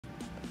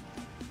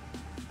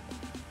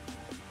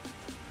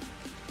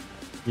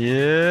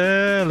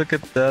Yeah, look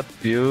at that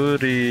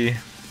beauty.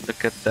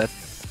 Look at that.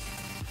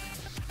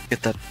 Look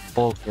at that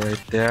bulk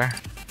right there.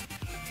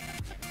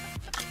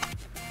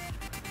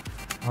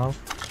 Oh,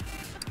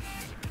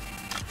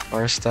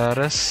 our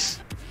status.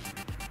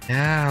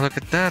 Yeah, look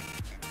at that.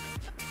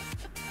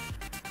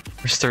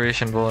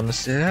 Restoration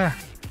bonus. Yeah.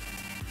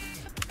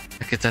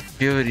 Look at that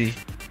beauty.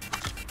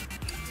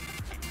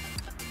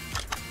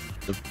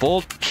 The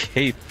bolt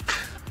cape.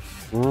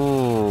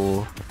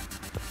 Ooh.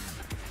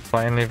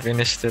 Finally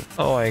finished it.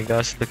 Oh my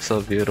gosh, looks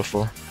so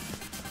beautiful.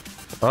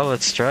 Well,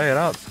 let's try it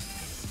out.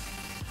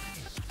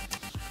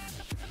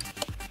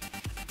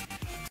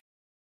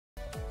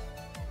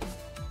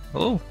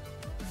 Oh.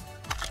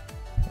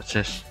 What's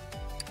this?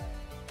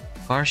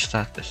 Car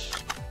status.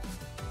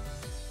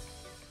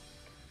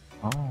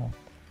 Oh.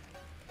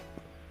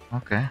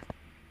 Okay.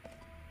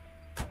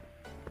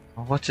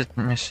 Well, what's it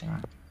missing?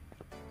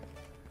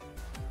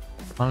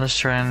 Well, let's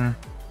try and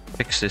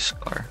fix this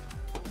car.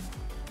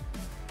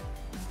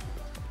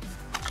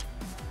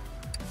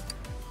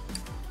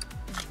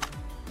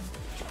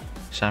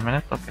 Examine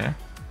it? Okay.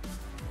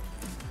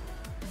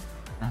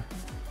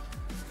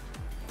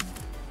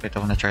 Wait, I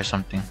wanna try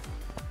something.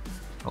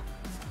 Oh.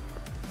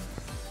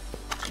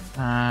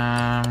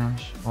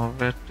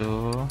 Move it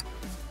to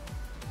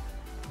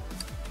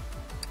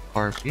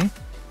car B.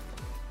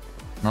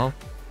 No.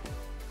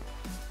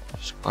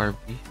 Just car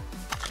B.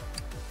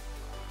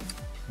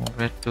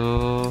 Move it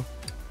to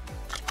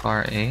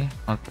car A.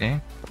 Okay.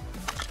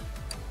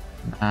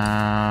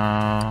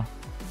 Now,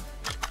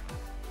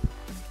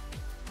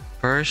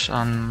 first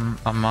on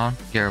amount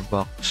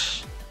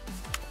gearbox.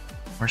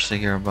 Where's the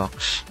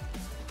gearbox?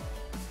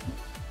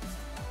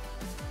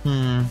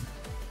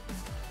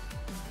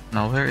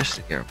 Now where is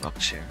the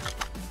gearbox here?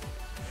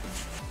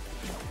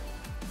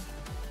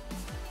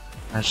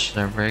 That's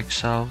the brake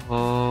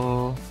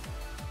salvo.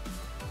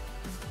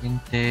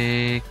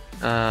 Intake.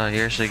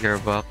 Here's the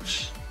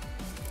gearbox.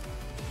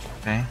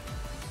 Okay.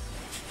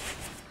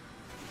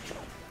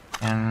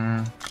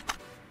 And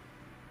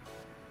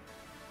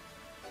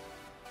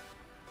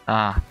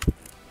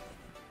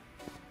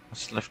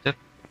let's lift it.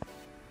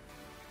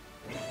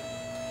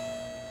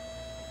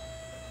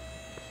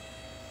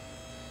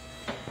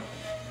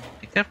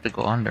 You have to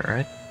go under,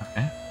 right?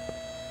 Okay.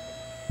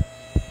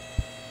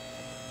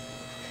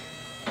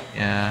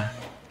 Yeah.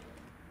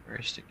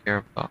 Where's the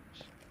gearbox?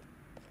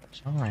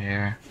 Somewhere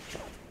here.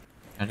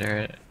 Oh, there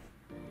it is.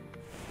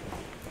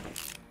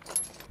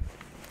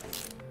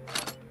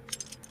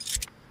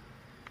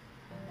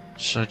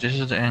 So this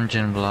is the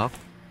engine block.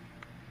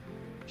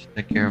 It's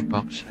the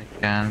gearbox. I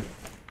can't.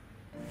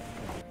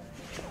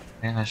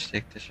 Okay, let's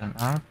take this one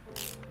out.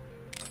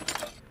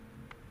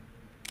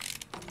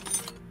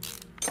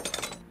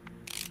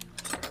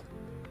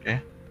 Okay.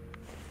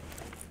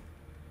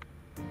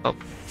 Oh,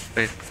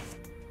 wait.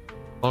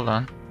 Hold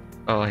on.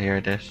 Oh, here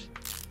it is.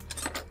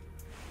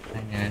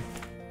 Ayan.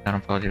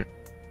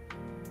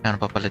 Meron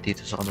pa pala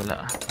dito sa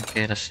kabila.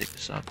 Okay, let's take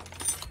this out.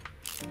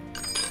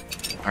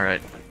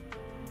 Alright.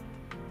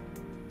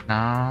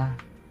 Now.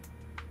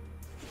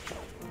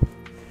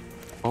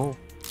 Oh.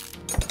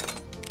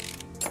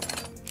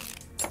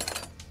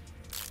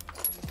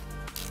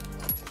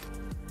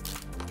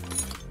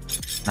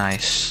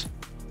 Nice.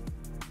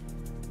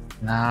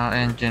 Now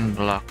engine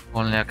block.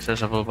 Only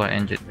accessible by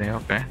engine bay.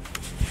 Okay.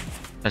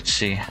 Let's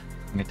see.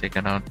 Let me take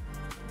it out.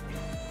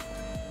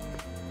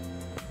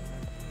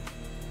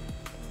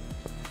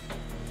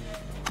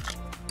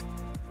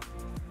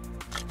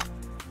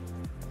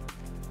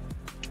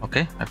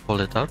 Okay, I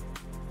pulled it out.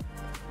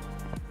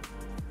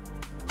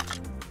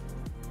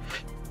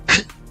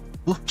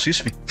 Oh,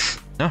 excuse me.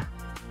 No.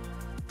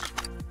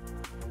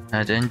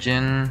 Add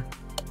engine.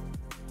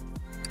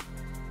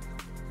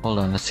 Hold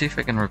on, let's see if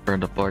I can repair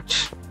the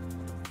parts.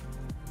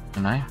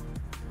 Can I?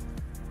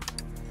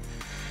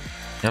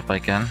 Yep, I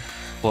can.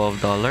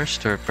 $12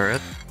 to repair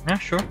it. Yeah,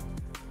 sure.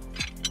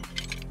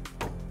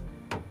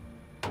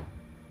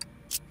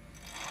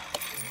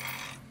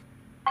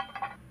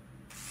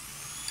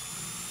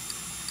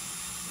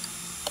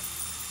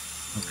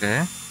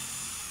 Okay.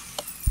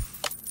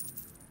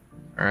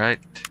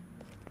 Alright.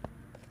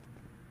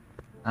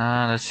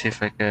 Let's see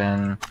if I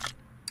can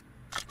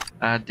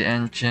add the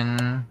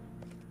engine.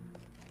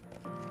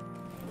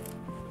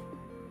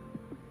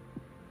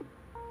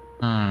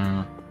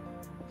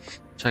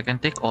 So I can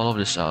take all of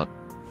this out.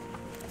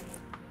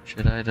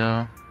 Should I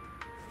though?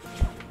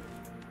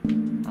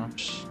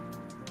 Oops.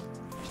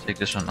 Let's take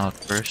this one out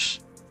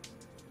first.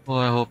 Oh,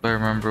 I hope I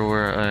remember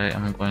where I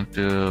am going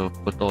to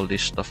put all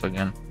this stuff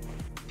again.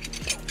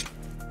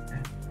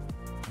 Okay.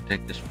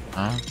 Take this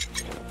one out.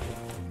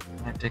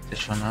 Can I take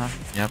this one out?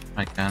 Yep,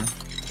 I can.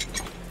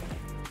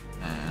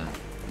 And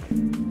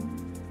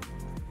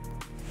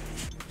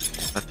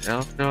put the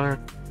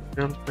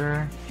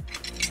filter.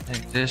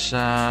 Take this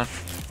out.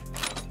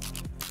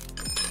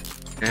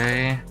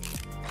 Okay.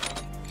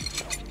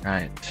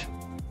 Right.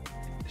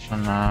 This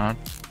one out.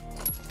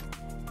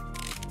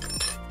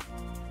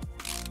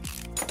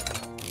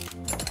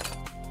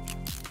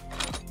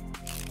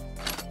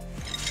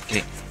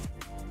 Okay.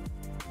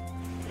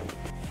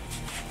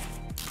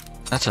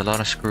 That's a lot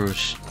of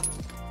screws.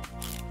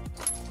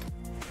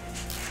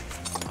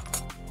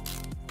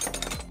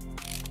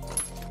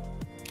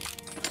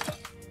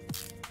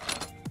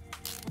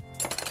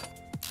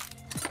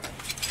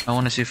 I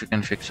want to see if we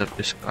can fix up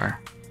this car.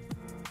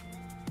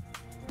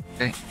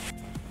 Okay.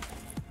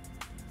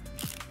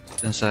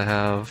 Since I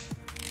have...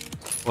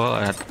 Well,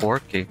 I had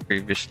 4K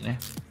previously.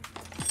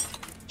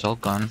 It's all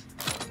gone.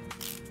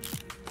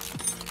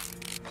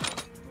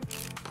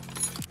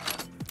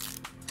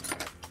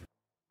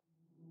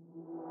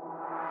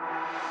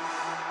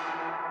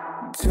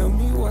 Tell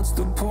me what's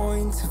the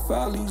point if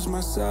I lose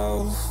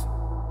myself?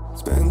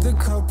 Spend a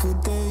couple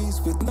days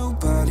with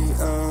nobody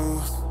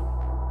else,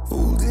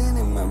 holding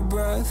in my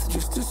breath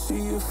just to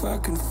see if I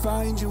can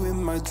find you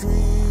in my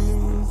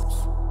dreams.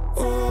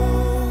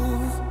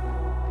 Oh,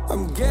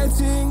 I'm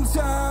getting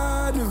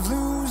tired of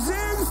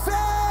losing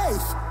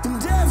faith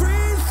in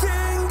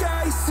everything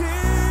I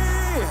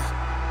see.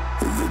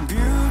 The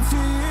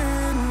beauty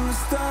in the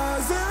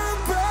stars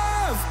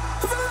above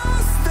have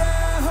lost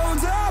their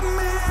hold on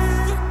me.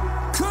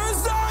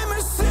 'Cause I'm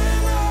a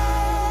sinner,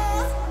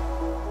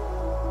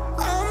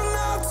 I'm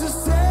not a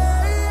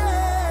saint,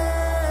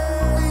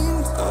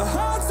 a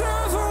heart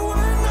of a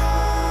winner.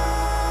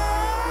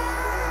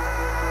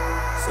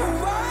 So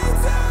why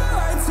do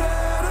I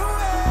turn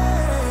away?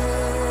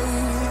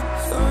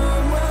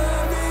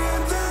 Somewhere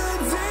in the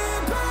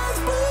deepest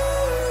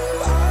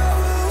blue, I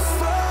will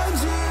find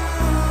you.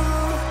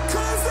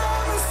 'Cause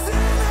I'm a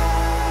sinner,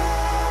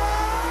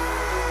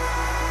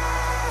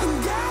 and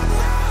God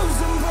knows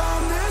I'm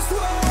born this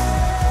way.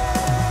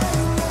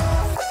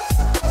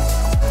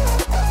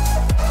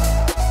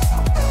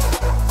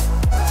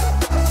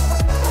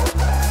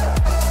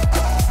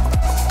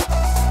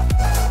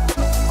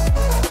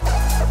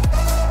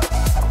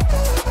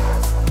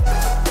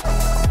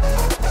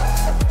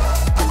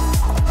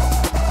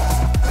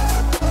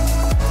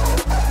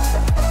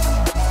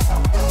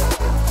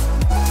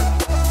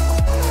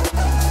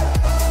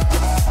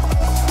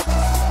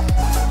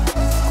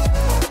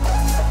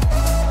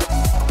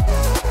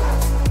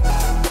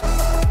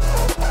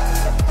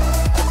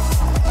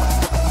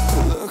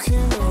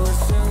 Looking at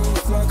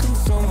myself like I'm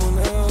someone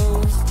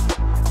else.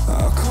 I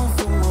can't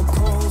feel my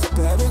pulse,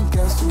 better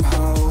get some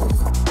help.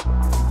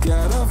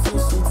 God, I feel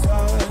so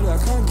tired, I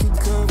can't keep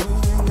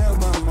covering up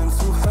my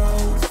mental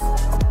health.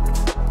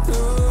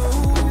 Oh,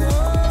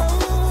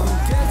 I'm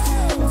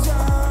getting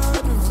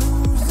tired of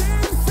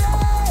losing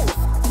faith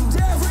in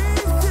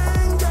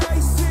everything I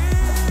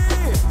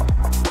see.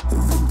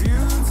 The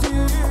beauty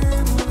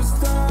in the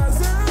stars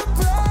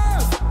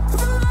above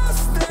have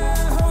lost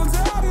their hold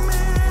on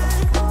me.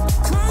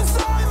 'Cause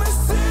I'm a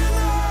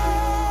sinner,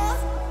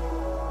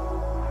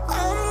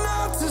 I'm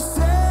not a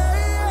saint,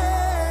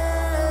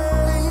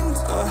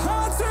 a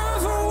heart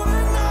of a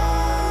winner.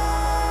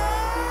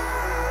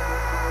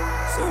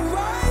 So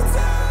why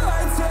do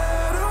I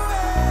turn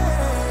away?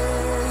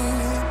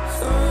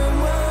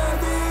 Somewhere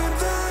in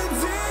the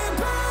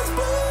deepest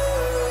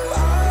blue,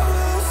 I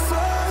will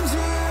find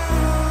you.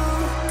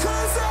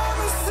 'Cause I'm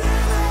a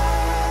sinner,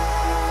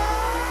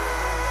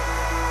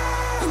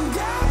 and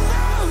God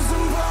knows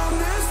I'm born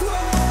this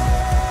way.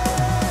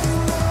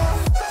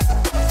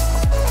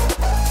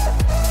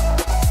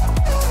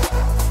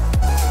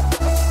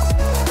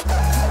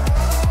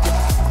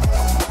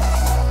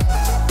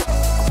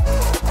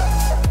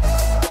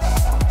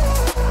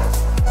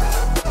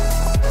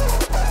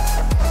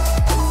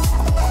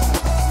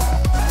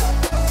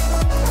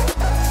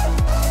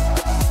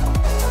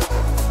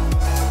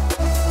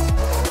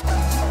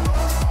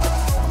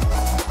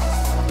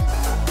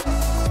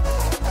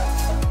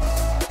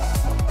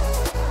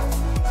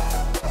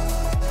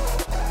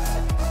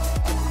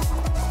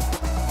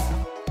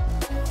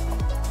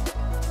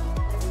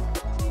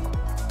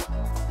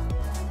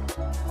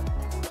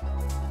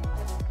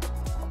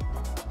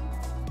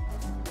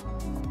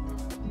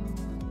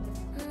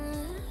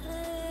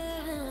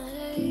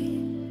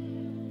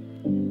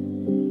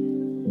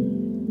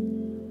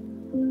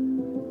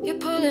 You're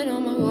pulling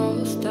all my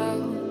walls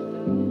down.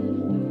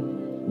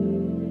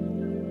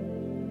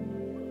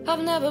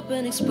 I've never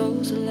been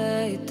exposed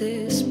like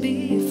this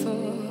before.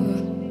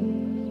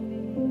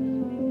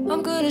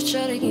 I'm good at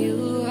shutting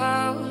you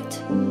out.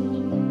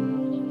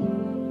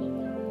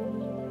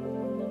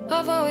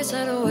 I've always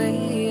had a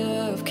way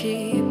of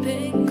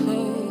keeping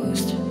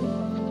closed.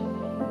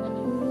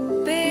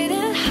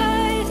 Beating,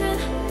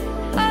 hiding,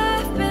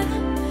 I've been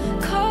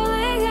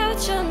calling out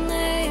your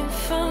name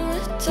from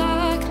the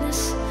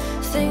darkness,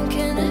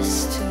 thinking it's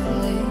too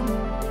late.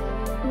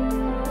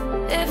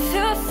 If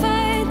you're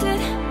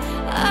finding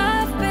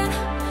I've been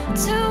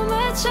too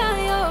much on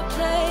your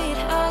plate,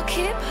 I'll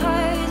keep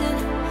hiding,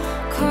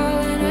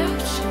 calling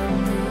out your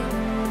name,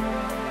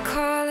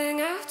 calling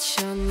out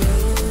your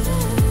name,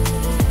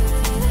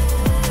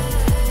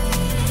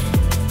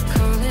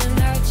 calling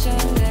out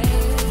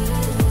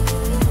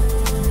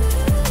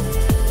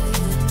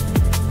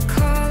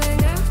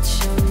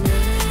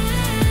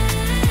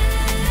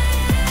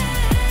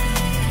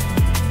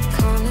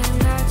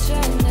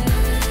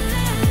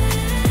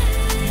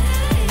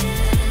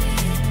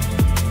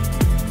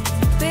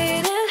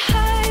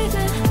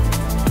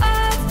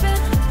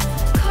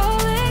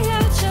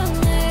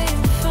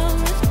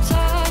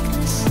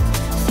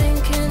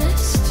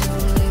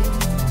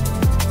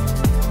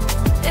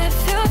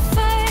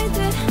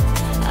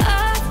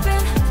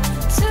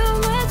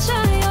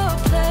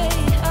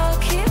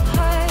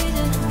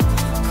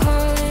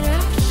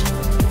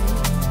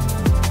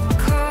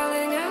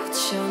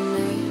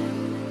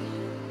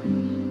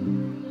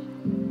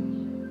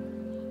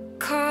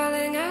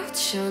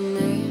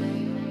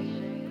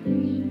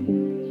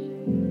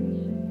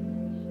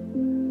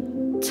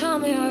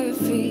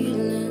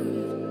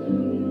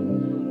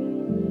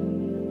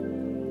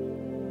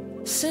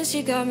since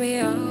you got me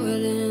out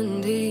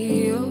in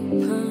the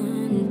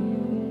open.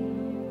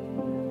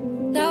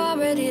 Now I'm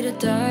ready to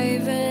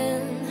dive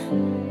in.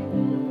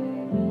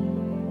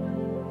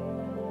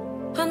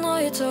 I know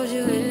you told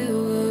you it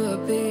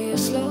would be a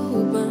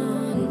slow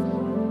burn.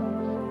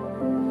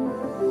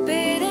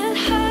 Beating,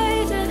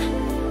 hiding,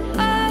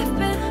 I've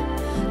been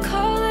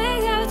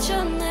calling out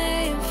your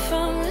name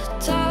from the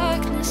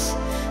darkness,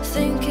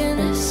 thinking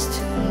it's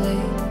too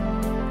late.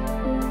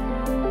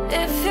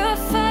 If you're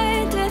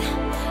finding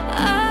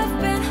I've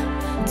been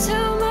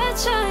too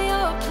much on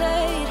your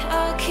plate,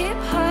 I'll keep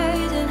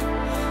hiding,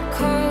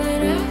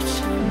 calling out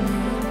your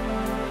name,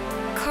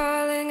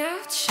 calling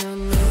out your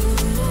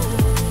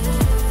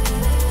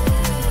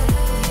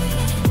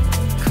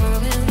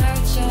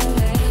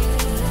name.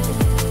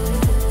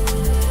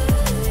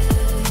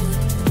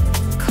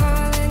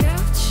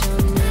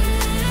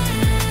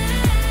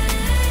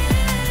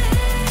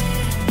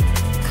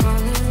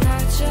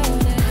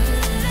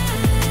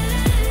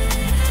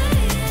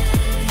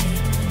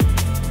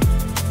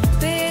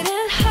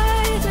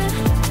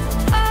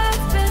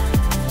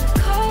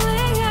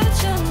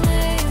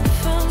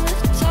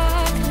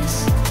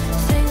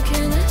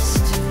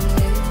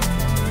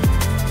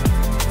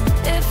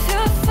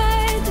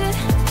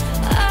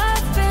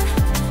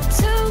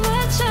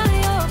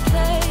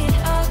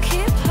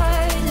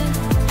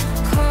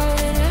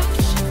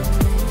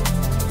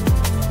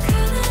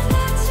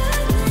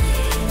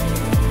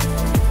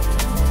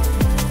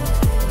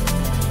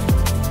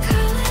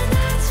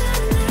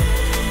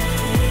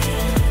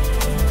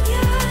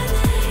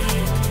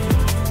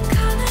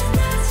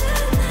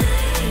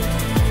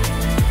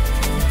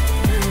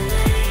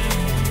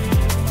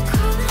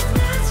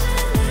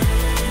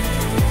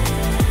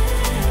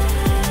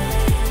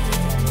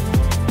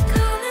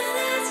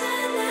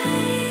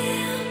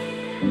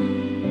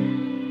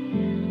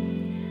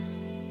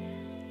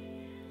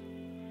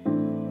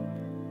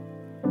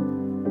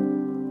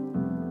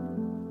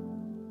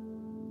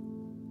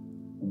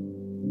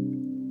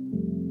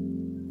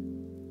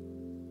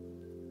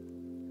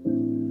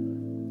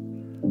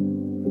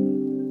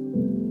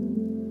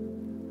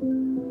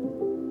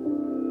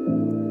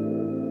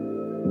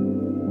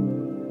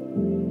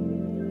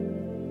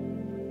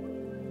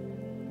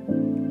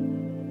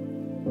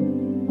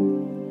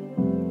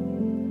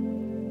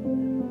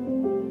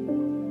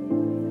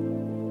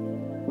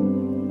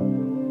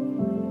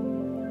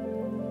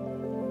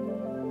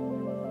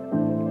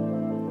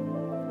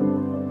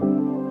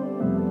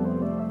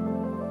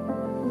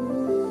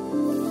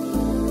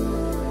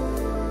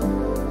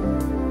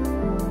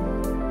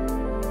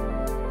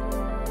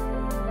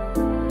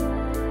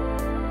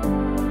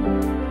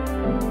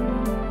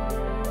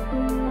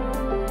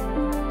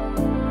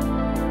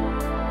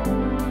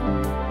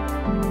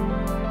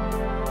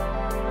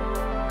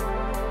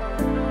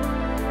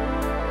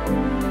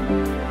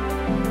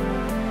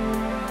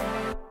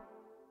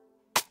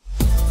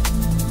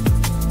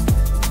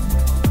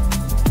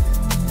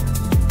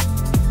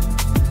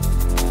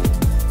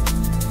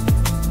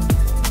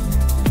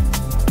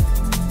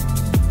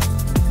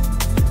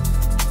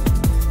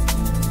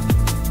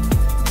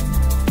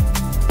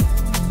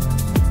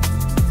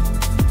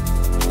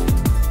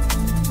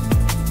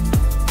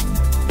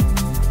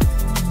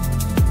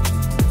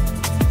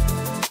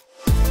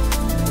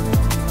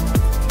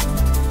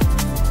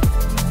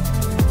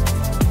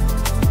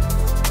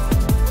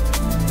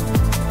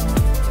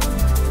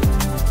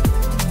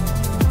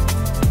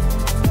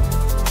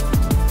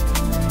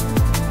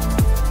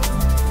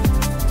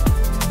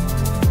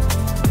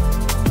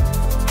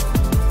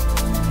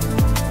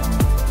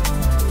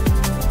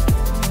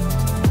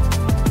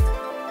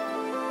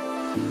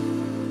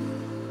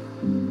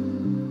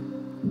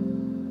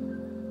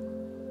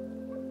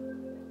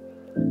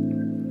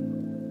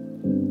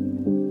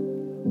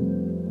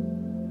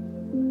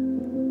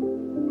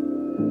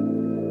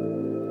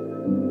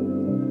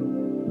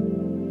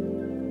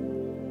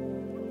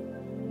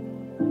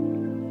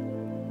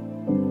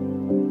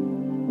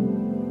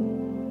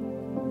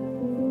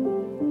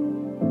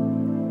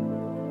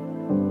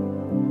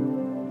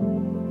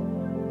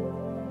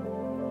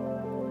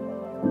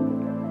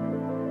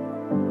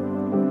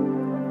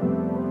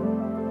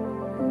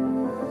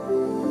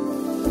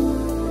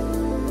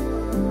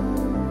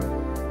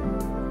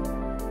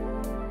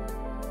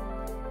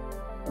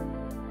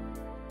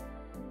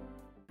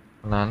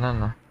 Wala na,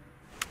 no?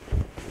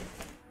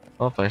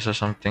 Oh, I saw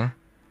something.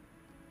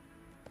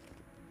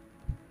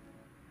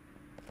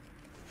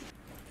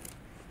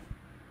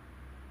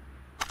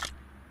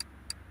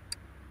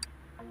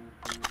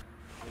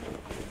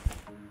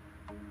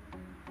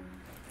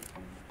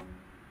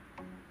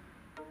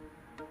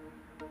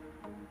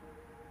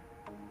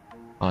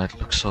 Oh, it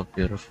looks so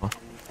beautiful.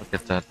 Look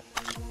at that.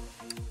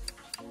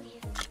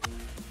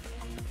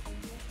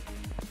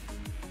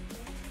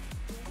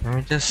 Let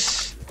me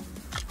just...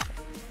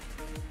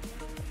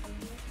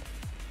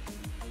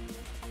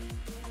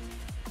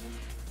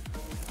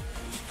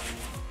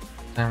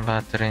 Yung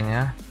battery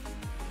niya.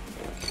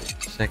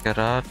 Take it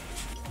out.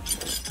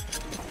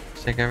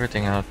 Take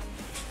everything out.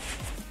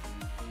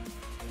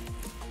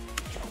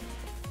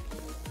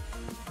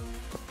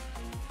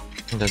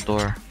 the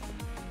door.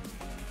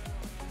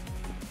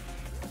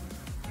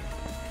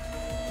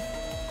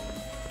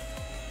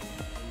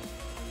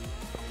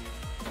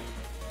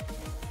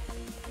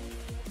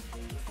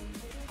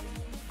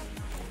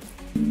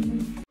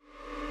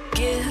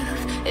 Give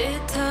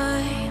it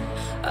time.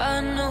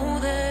 I know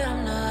that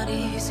I'm not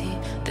easy.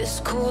 This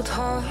cold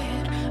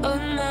heart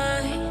of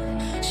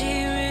mine,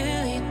 she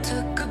really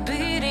took a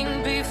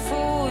beating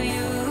before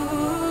you.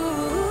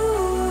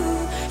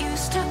 You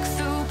stuck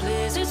through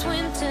blizzards,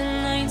 winter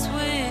nights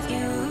with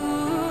you.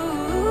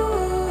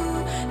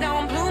 Now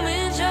I'm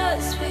blooming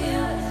just for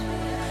you,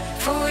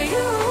 for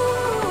you.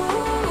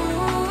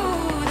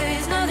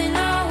 There's nothing I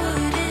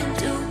wouldn't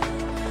do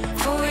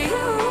for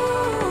you.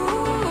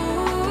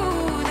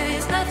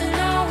 There's nothing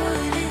I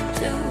wouldn't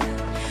do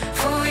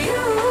for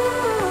you.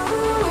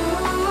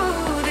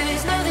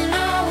 There's nothing I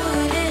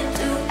wouldn't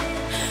do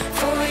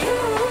for you.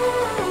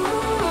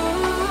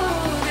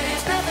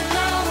 There's nothing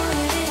I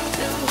wouldn't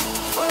do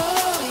for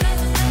you.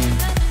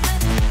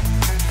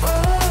 For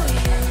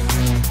you.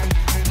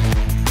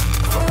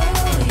 For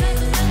you.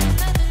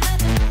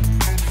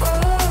 For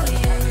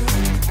you.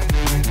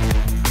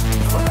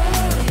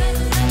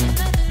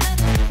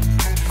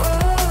 For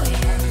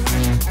you.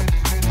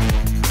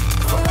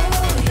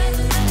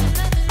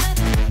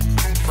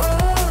 For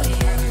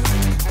you.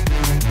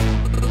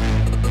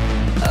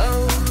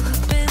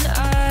 Open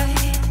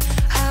eye,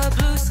 high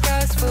blue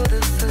skies for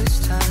the first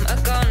time. I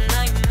got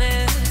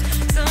nightmares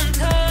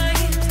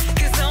sometimes,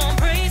 'cause I'm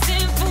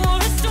bracing for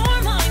a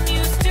storm I'm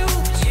used to.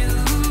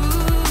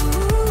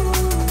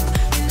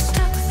 You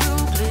stuck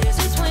through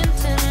blizzards,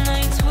 winter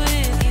nights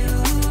with you.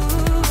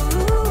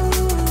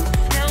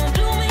 Now I'm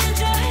blooming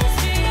just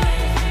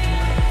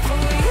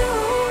for you.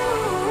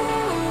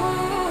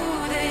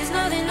 There's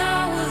nothing I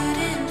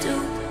wouldn't do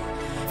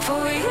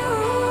for you.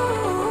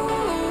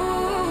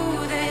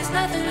 There's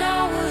nothing I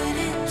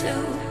wouldn't do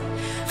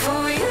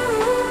for you.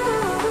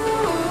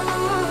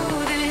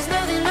 There's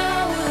nothing I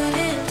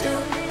wouldn't do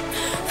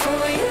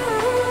for you.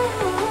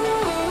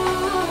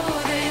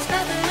 There's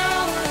nothing I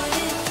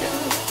wouldn't do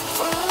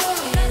for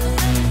you.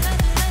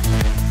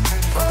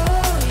 For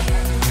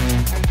you.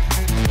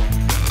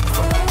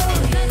 For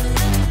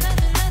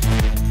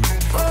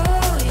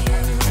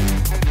you. For you.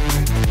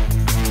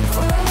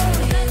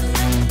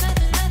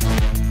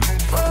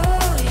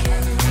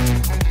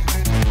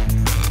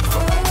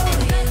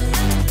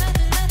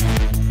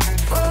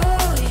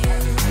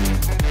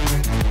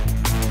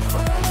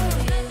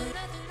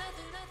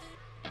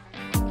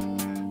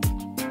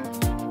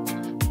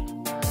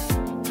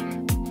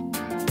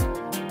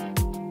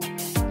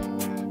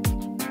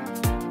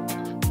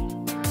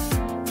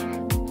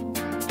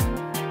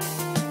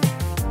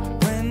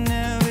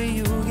 Whenever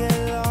you get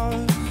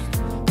lost,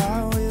 I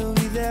will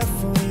be there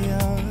for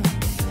you.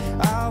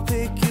 I'll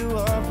pick you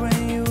up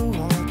when you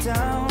are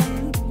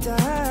down,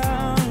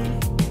 down.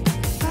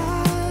 I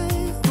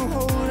will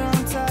hold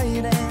on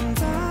tight and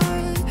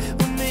I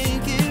will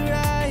make it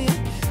right.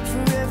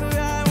 Forever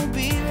I will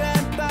be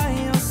right by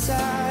your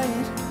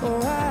side.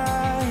 Oh,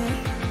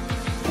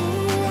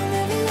 I'll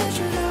never let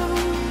you down.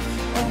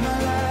 All my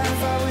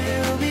life I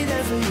will be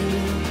there for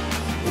you.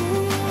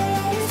 Ooh, I'll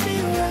always be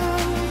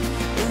around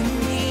when you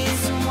need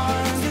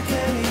someone to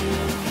carry you.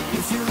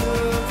 If you're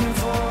looking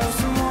for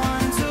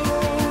someone to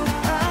hold,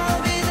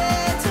 I'll be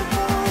there to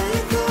pull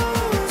you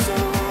close. So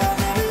I'll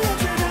never let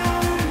you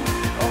down.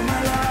 All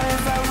my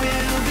life I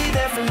will be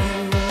there for you.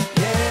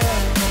 Yeah.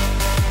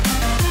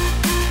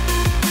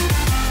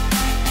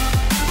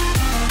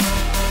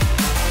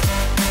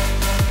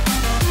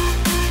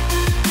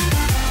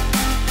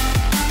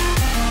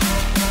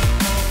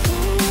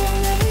 Ooh, I'll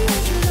never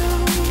let you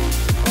down.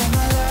 All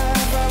my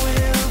life I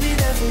will be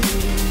there for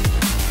you.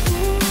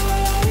 Ooh,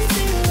 I'll always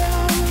be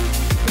around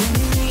when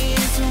you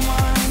need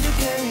someone to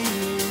carry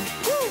you.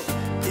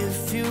 If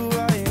you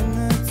are in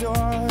the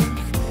dark,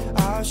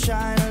 I'll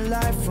shine a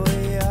light for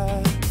you.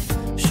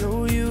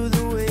 Show you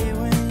the way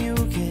when you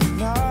get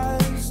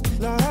lost,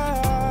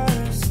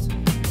 lost.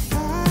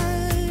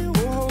 I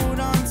will hold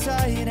on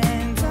tight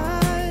and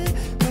I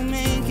will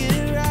make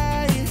it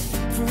right.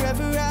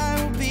 Forever I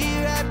will be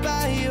right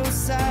by your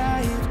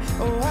side.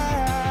 Oh,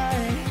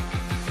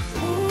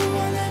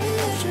 I'll never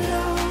let you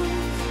down.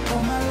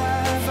 All my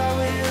life I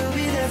will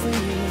be there for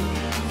you.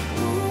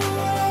 Ooh,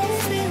 I'll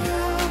always be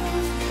around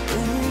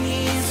when you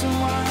need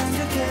someone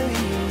to carry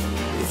you.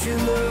 If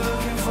you're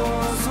looking for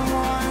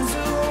someone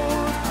to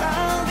hold,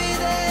 I'll be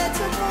there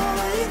to pull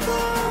you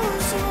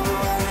close. So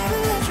I'll never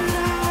let you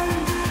down.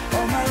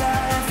 All my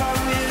life I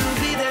will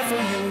be there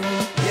for you.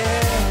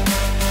 Yeah.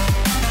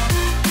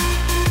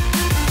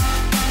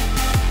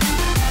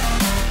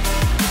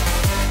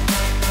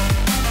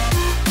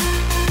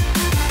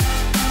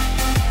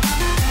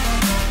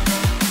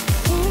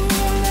 Ooh,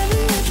 I'll never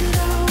let you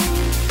down.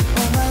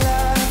 All my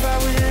life I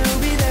will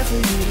be there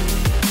for you.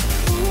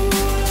 Ooh,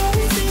 I'll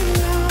always be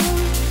around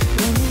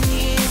when you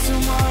need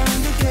someone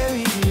to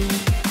carry you.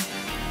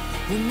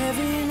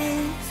 Whenever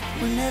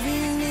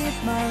you need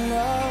my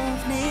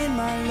love, need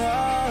my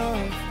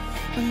love.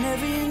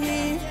 Whenever you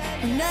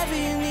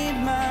need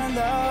my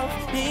love,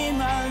 need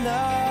my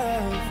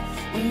love.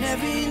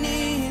 Whenever you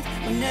need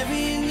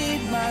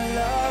my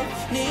love,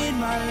 need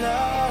my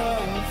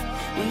love.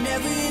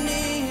 Whenever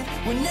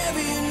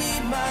you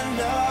need my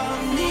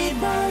love, need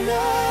my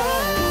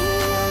love.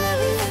 I'll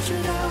never let you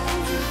down.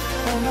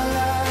 All my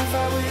life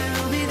I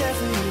will be there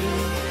for you.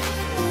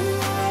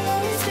 I'll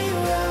always be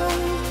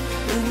around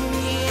when you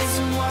need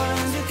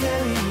someone to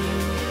carry you.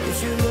 If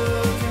you're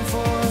looking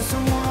for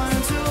someone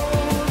to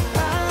hold,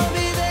 I'll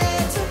be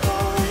there to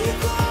pull you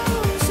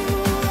close.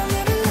 I'll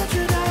never let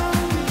you down.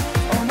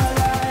 All my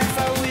life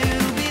I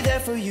will be there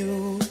for you.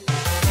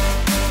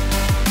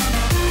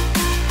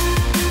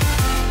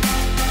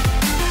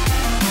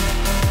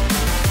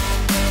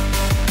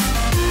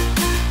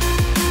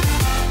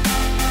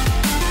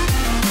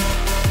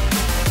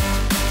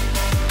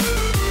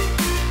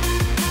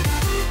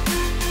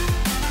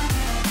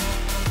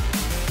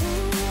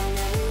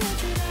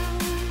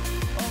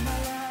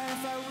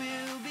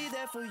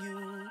 For you.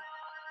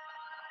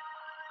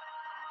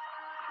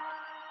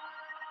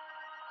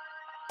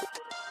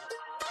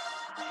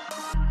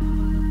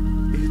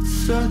 It's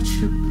such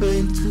a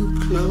pain to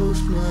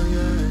close my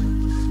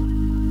eyes.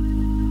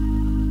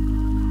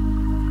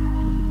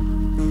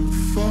 I'm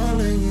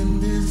falling in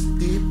this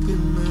deep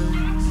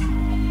immerse.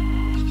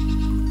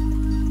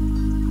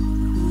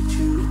 Would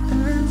you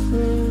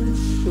ever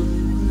show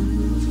me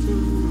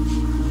through?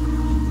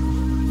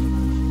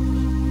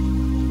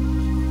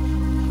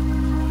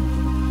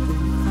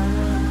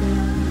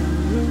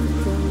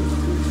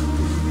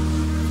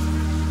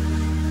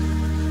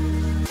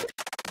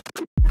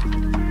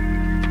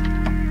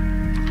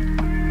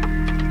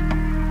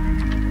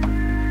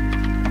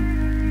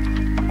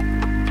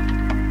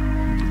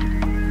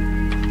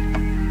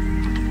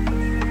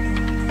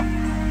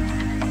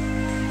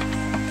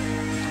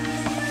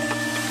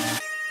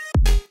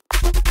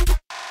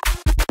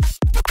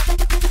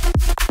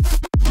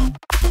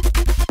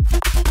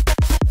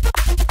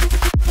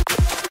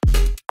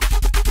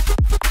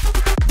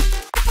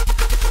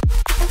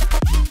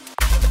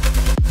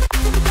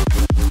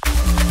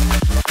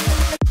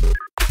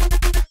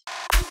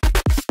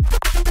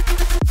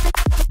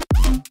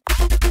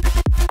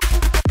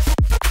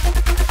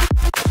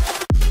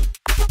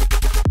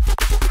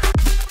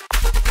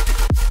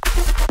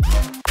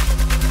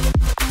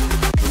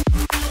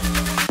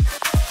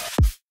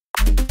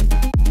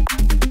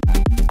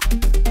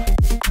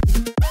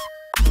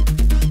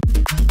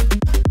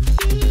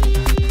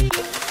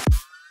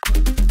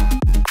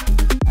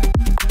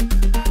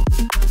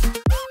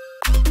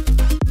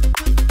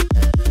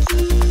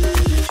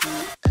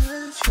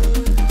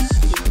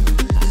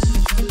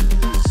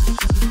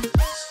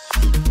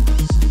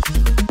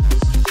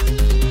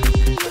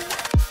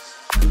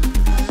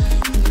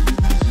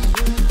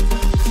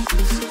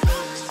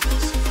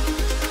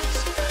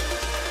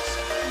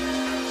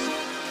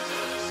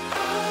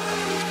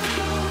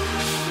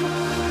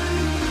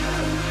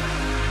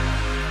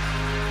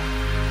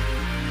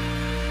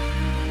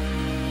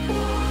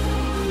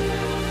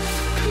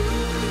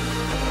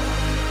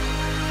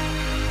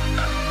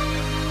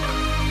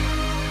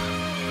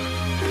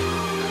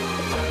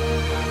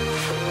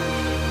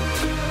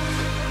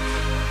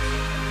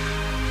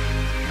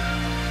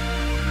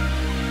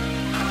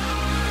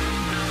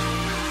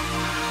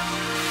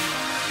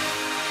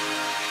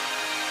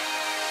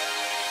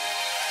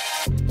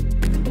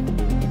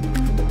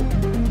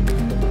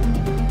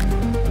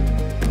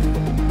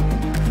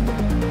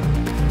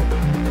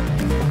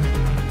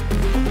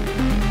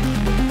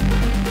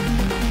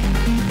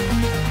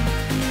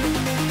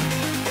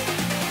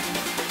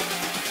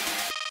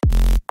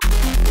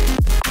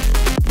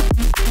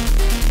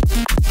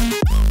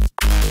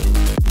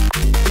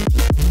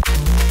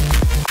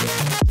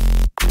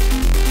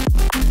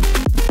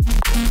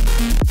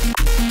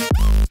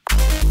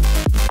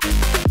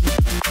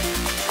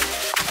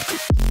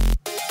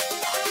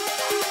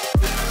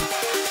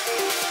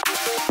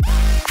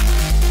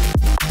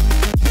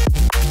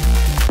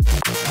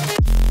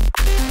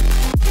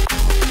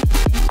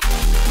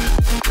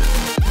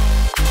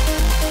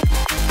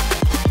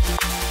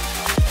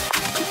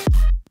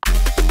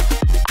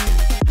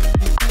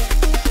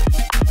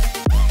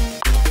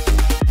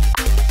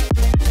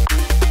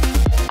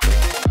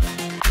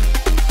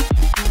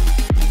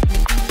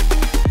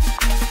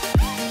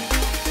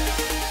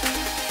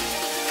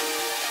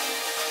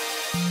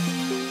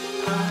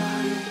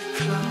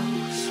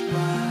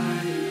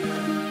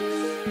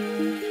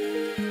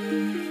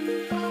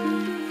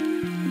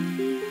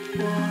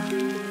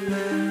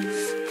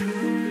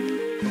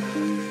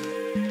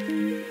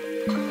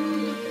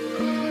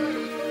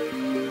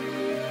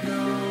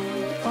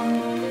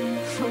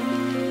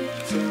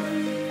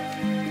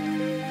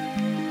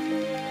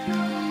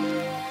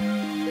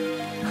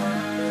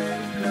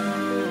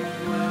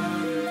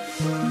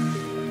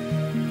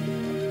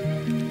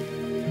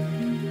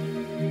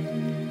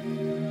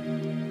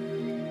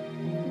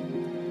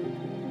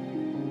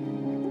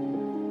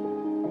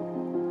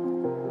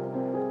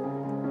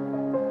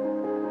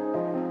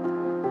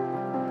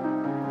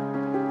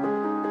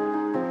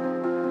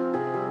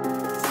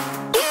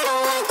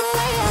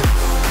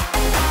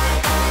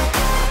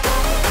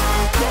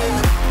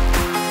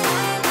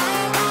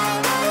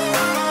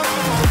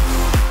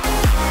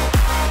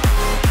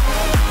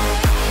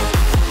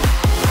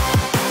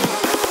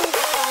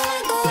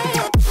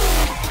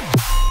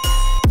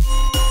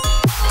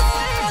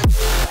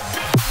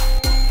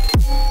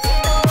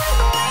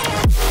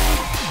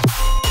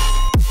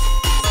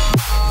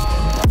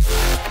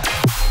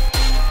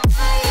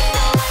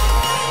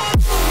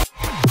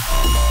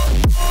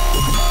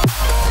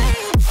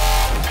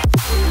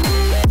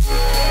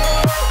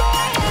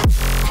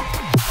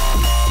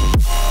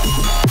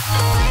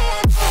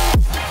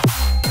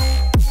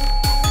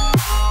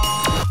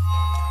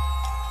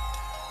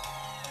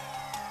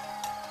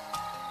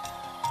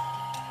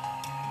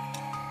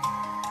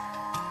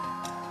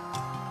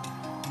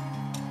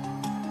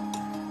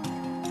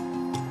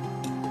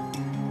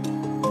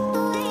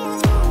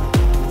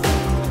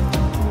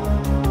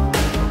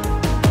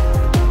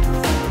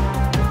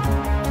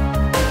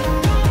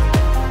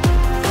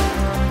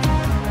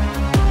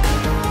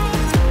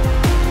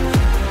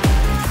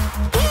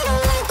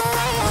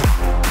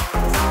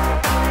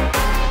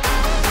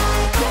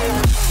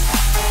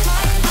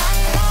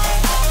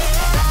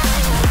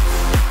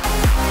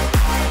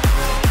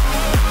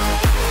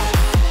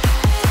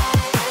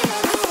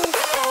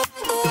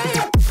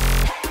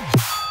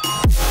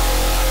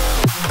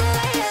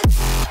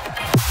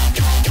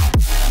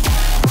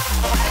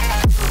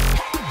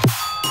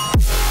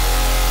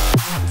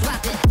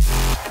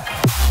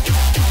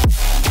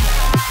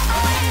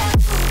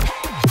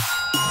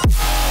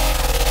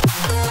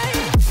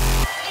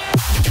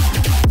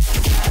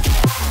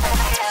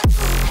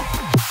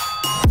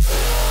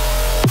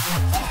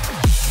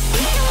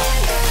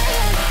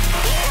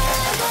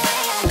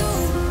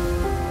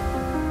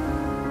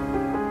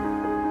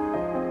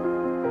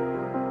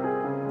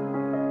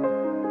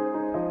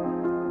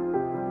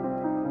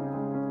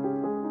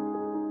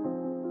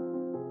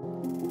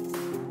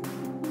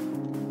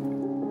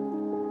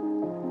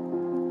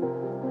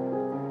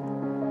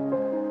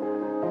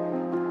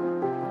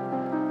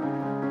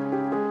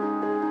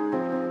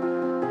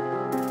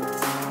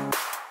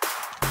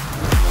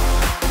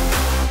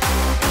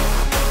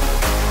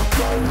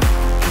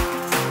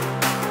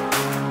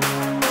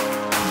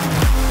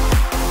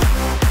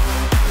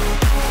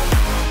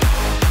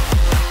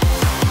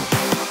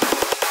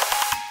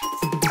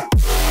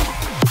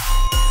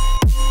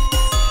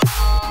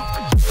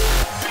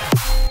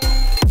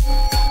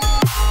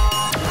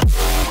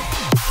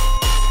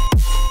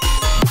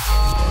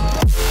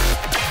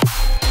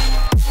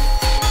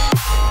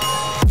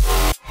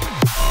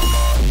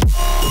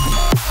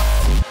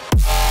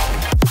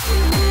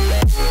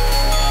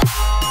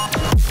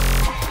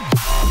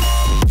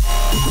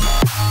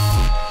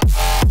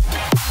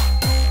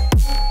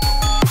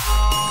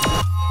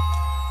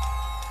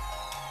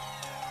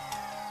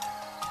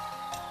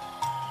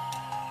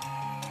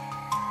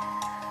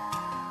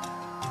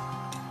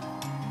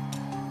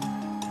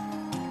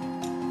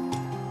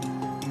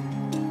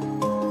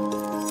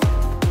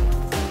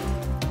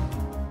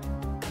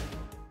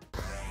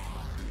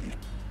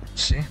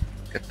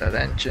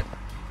 that engine.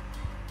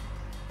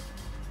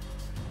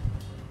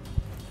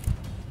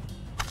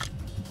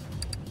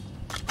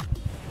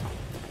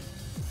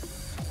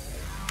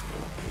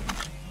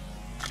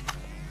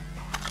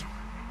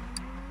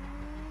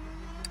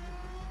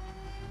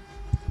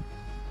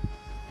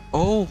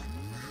 Oh!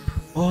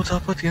 Oh,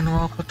 dapat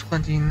ginawa ko to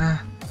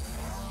kanina.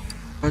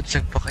 But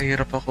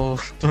nagpakahirap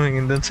ako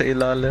tumingin dun sa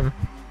ilalim.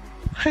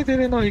 I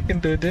didn't know you can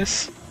do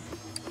this.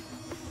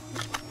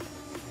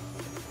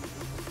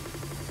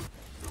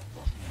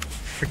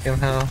 Freaking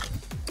hell.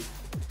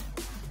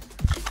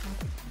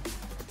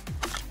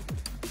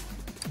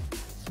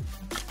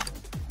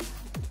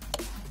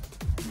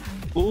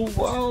 Oh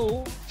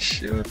wow!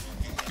 Shoot.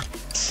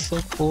 So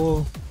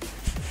cool.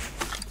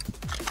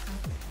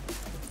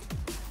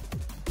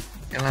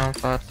 Kailangan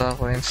pa ata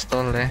ako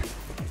install eh.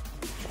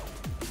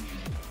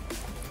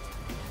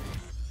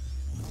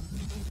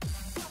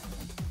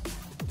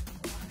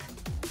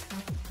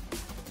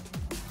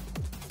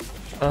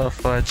 Oh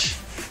fudge.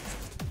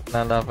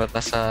 Nalapat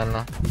na sa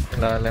ano,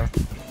 ilalim.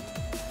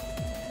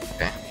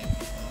 Okay.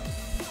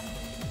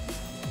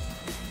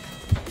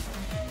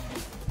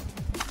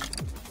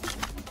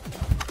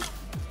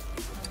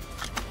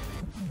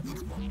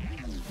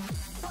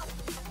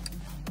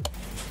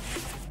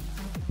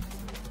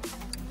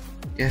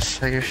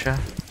 Yes, ayos siya.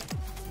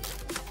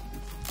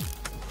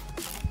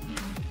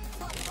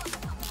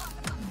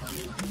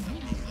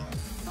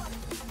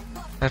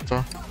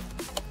 Ito.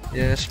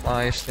 Yes,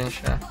 maayos din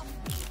siya.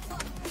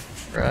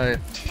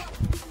 Right.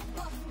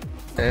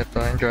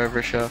 Ito, yung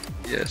driver shaft.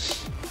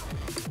 Yes.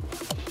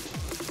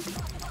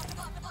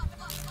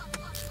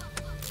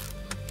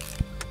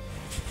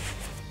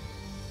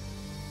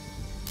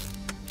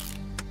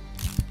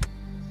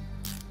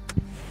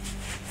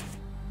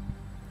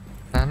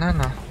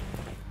 No.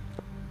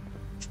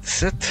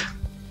 Is it?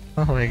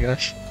 Oh my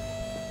gosh.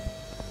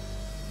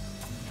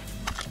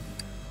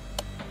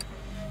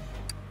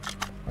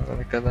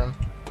 Balik ka lang.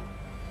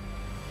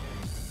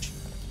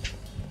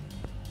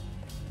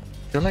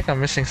 I feel like I'm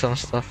missing some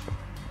stuff.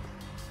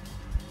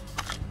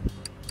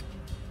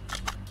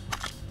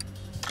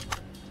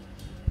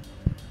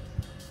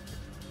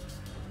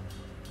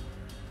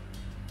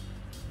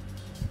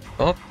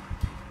 Oh.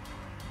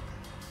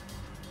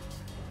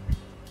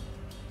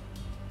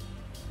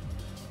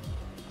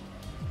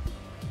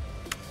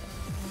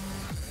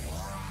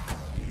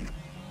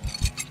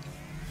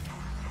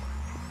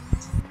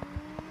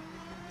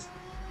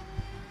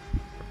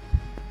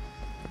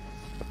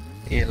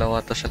 Ilaw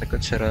ata sa likod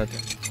sarado.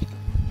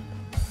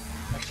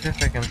 Let's see if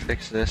I can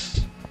fix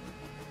this.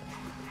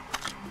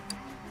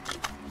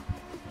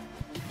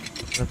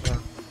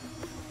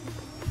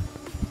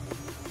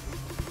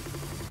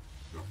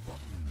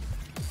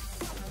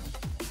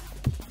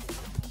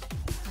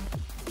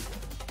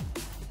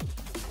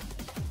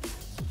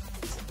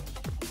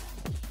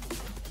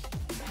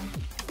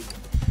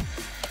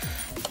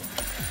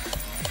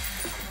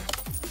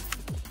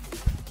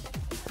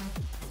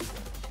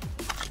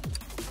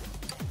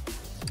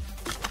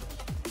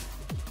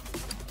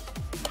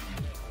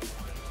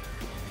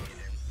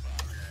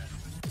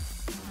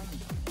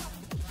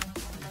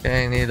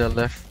 Okay, I need a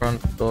left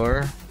front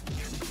door,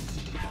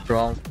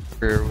 strong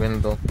rear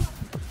window.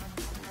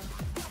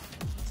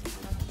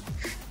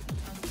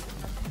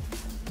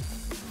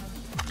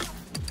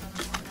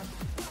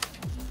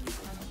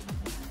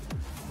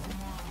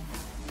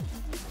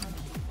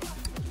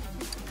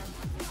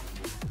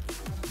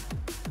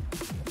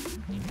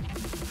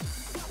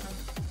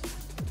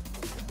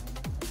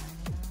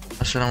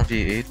 Asa ng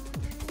V8?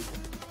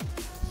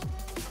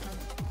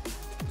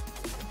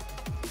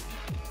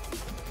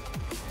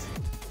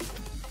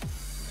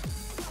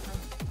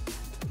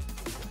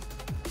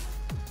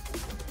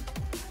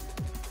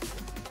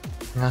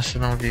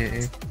 Nasa ng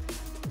V8?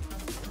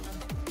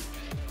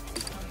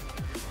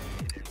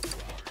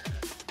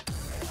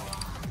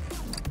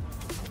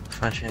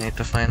 Fudge, I need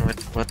to find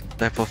what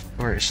type of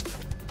door is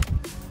that.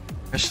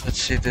 First, let's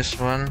see this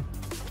one.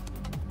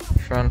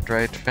 Front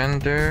right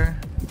fender.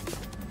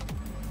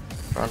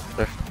 Front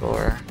left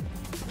door.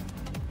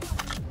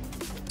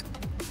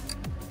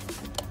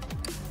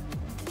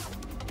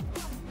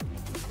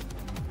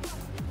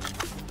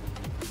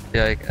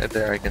 Yeah,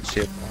 there I can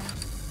see it now.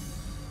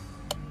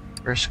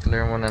 First,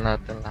 clear muna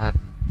natin lahat.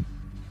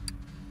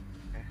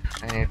 Okay,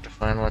 I need to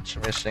find what's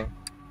missing.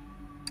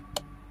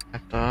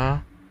 Ito.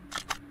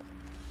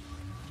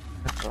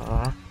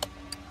 Ito.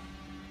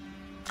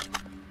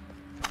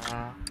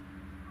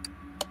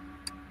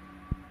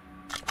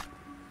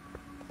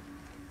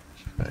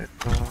 Saka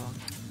ito.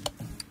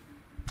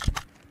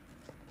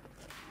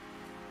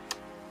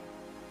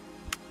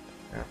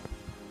 Yeah.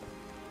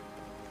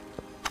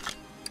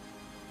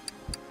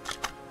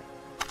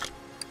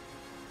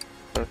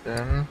 So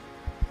then...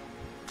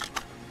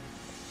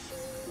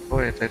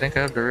 Wait, I think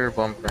I have the rear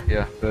bumper.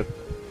 Yeah, good.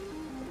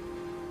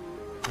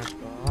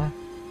 Ito.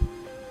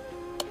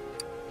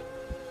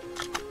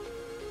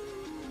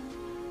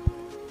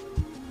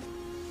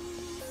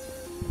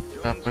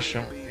 Tapos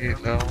yung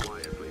ilaw.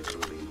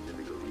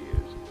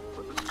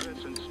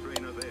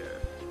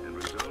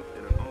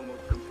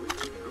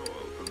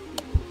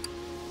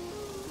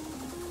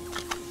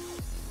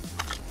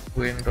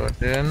 window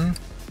din.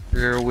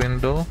 Rear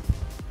window.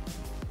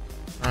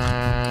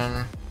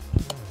 Ayan.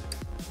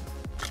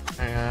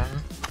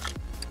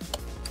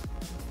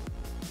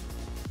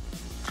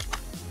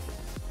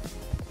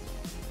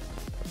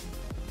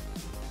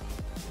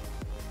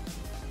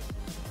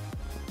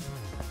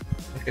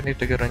 I need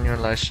to get a new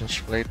license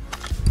plate.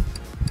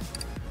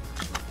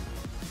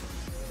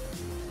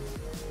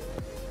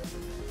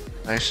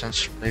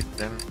 License plate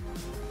then.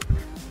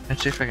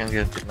 Let's see if I can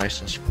get the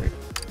license plate.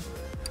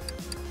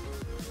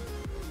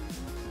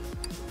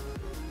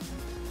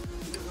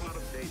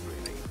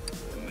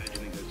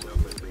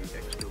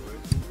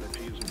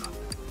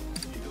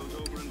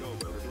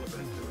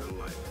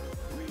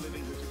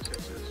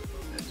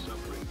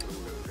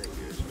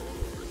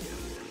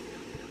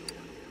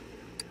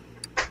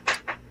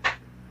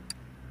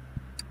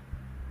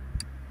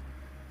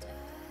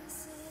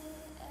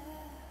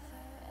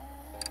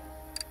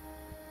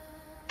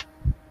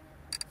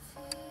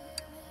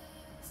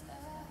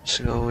 Let's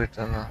go with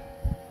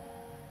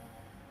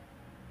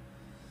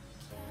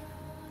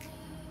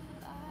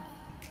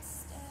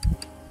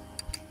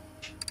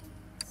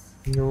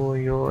New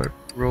York,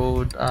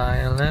 Rhode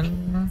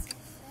Island.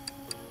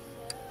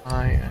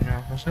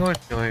 Let's go with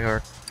New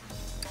York.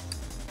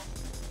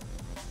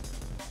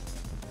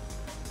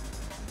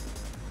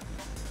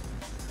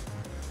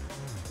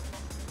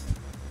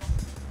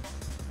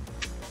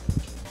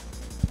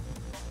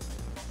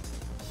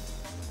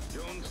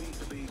 Jones seems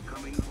to be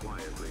coming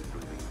quietly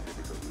through these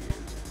difficult years,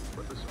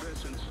 but the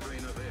stress and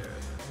strain are there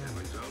and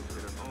result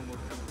in an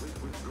almost complete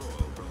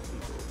withdrawal from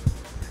people.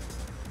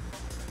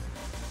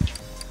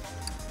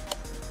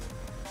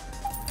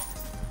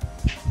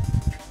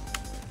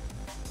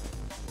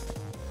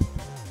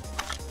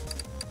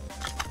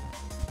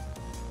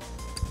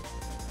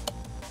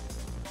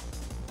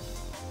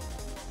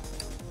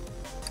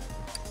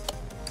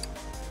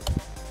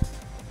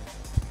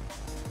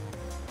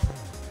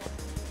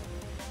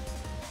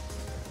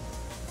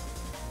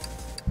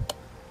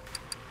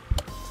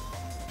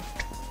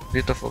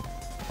 Beautiful.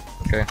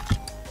 Okay.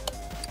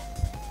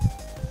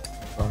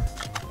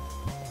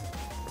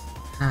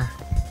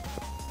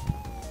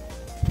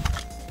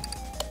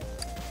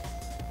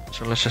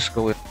 So let's just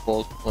go with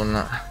bolt on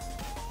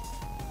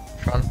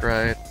front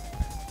right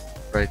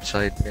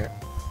side here.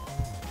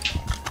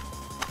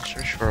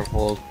 Search for a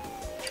bolt.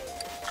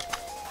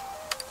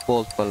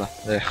 Bolt pala.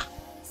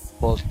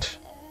 Bolt.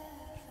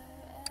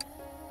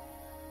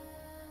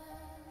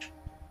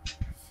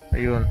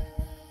 Ayun.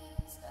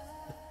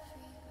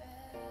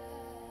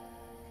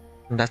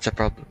 That's a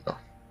problem though.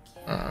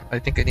 I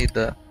think I need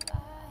the...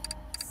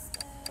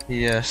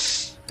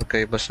 Yes.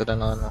 Okay, basta na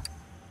ano.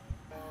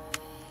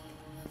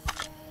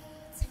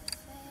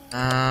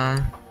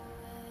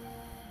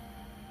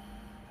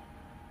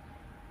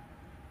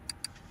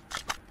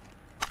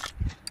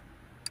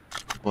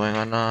 Going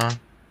on a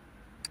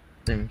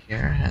thing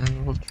here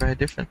and we'll try a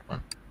different one.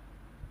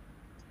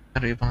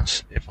 Pero ibang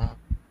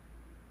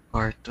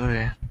car to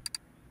eh.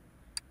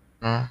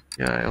 No?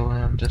 Yeah, I will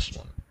have this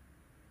one.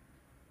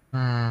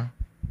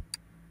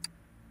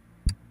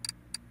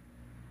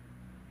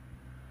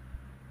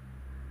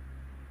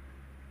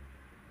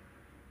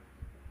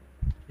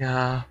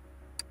 Yeah.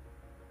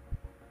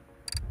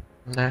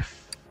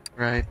 Left,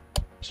 right.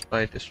 Let's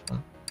buy this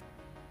one.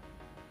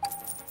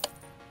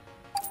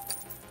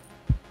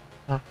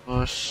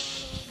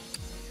 Tapos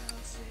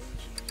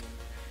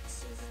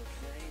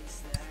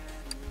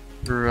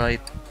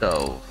right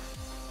though.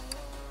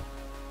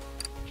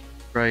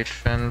 Right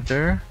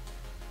fender.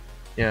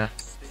 Yeah.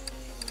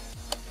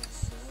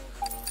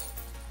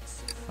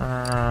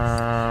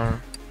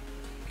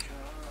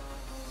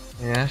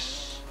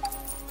 Yes.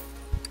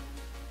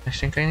 I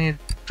think I need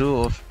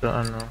two of the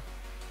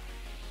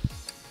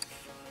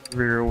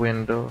rear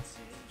window.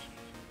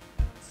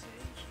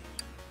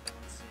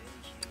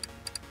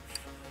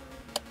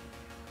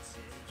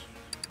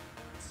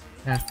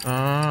 Ito,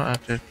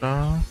 at ito.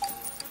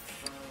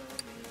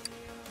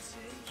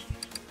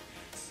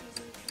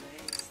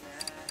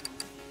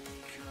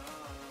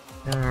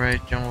 Yung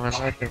right yung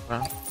wala, diba?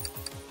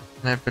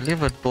 And I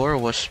believe a door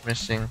was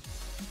missing.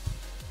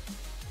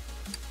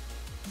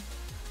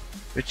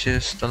 Which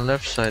is the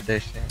left side, I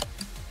think.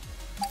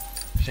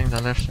 I think the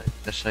left side,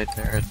 the side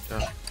mirror too.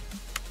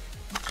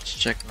 Let's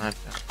check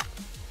natin.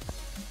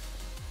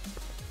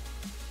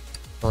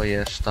 Oh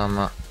yes,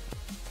 tama.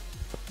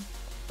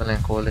 Pala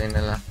yung kulay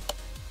nila.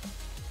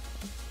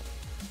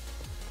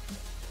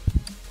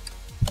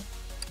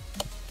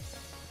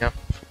 Yep.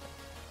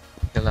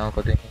 Kailangan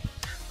ko din.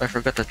 I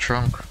forgot the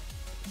trunk.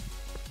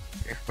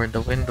 Okay, for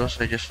the windows,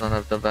 I just don't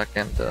have the back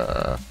end.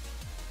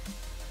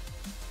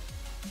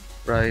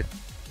 Right.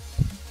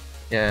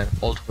 Yeah,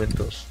 old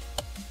windows.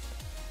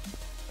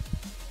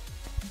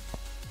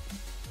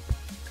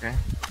 Okay.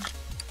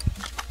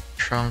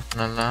 Trunk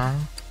na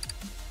lang.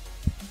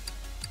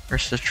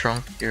 Where's the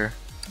trunk here?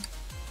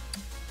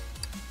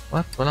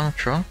 What? Walang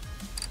trunk?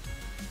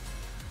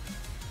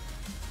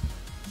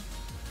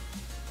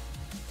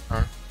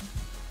 Huh?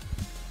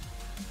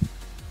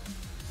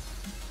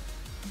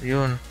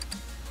 Yun.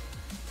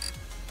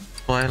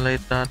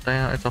 Twilight data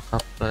yan. Ito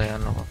cap pala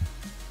yan ako.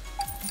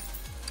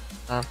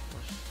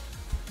 Tapos,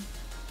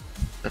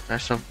 ito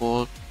sa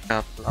bolt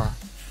cap lang.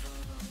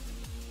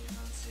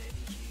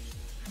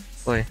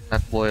 Uy,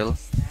 not boil.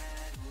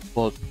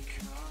 Bolt.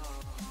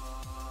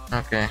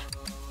 Okay.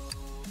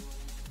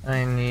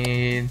 I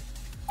need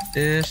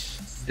this,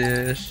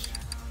 this,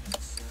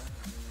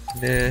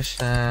 this,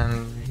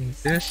 and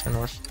this, and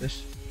what's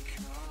this?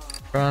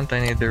 Front,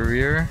 I need the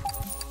rear.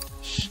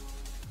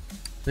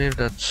 Believe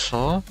that's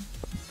all.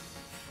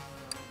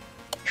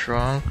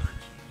 Trunk.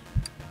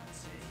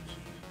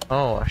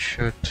 Oh,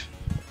 shoot.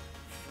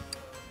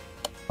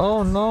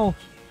 Oh no!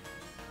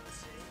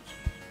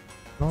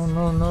 No,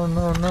 no, no,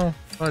 no, no.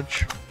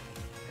 Fudge.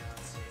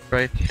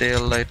 Right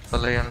tail light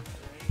pala yan.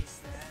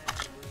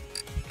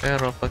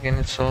 Pero pag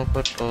in-install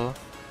ko to,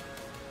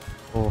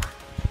 oh,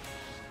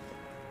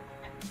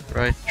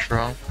 right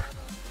trunk.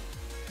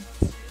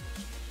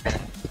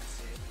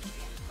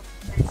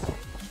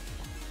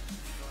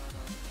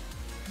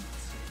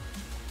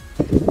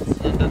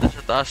 Nandun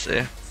sa taas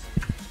eh.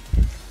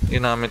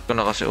 Ginamit ko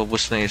na kasi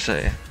ubos na isa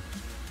eh.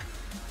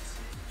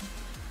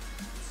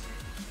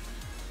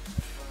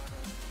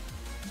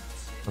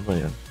 Ano ba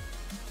yan?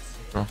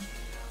 Ito.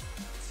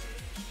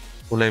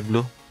 Kulay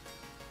blue.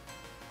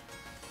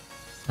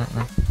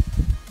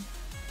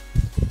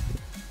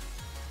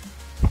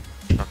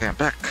 Okay, I'm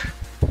back.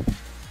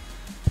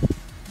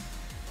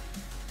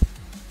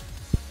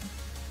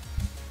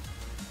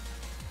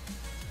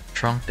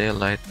 Trunk tail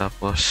light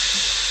tapos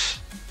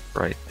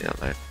right tail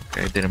light.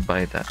 Okay, I didn't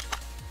buy that.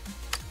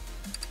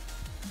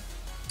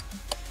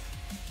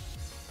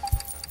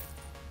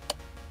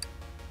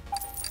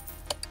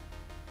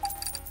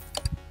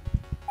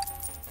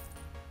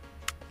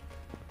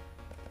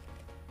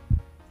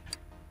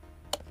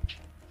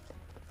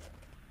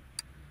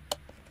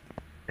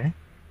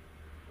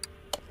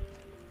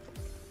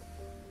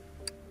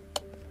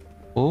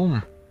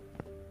 Boom.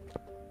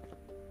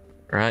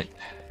 Right.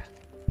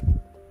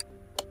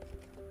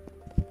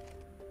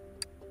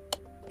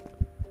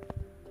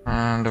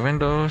 And the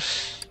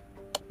windows.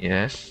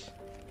 Yes.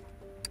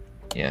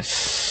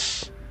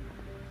 Yes.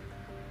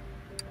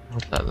 Oh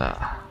la la.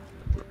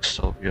 It looks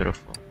so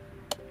beautiful.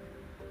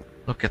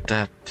 Look at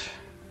that.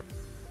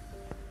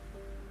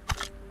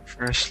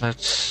 First,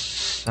 let's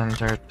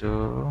center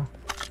to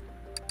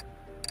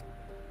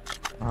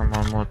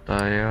normal mode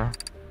tayo.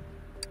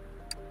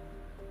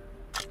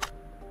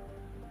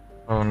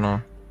 Oh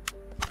no.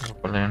 Ano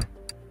pala yun?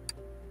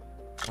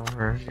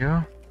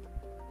 Overview.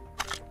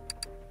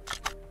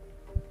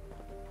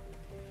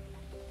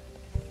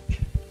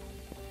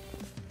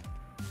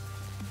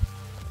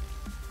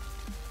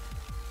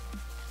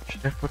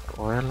 Should I put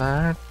oil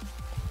at?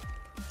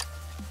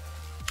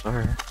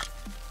 Sorry.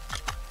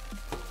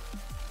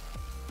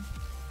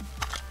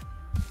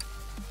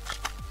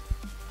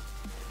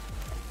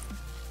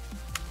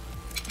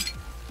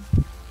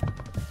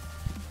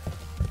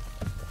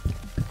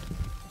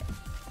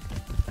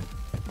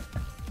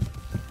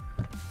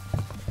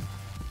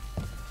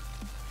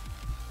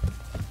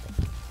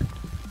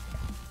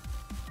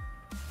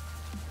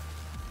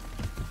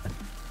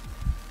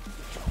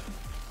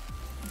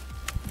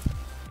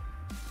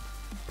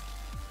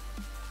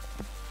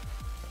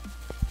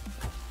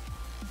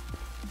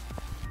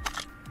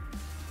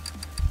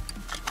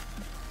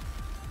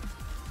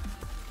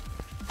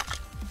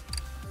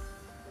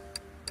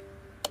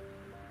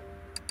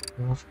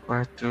 Move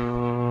car to...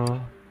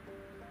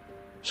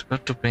 Let's go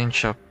to paint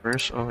shop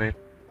first. Oh wait.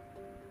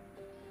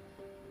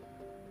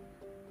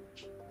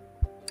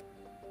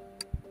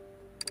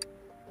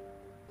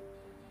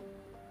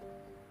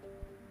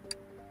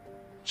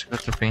 Let's go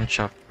to paint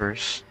shop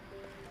first.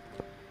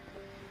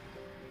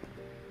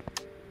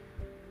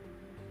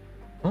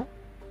 Oh?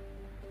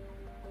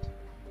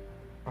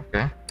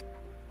 Okay.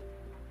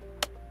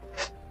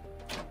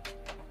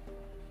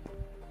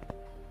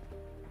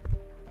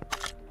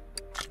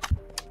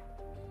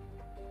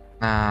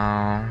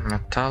 Now,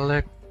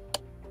 metallic.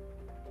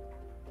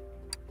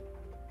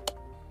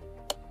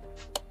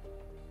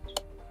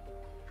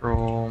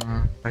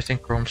 Chrome. I think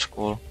chrome's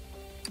cool.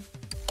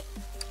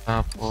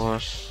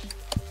 Tapos.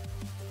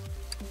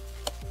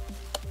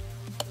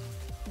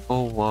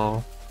 Oh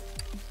wow.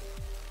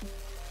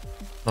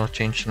 No,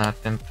 change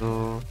natin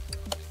to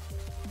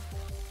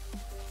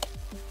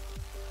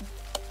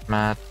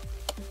matte.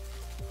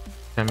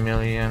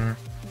 Chameleon.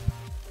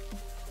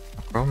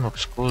 Chrome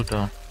looks cool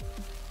though.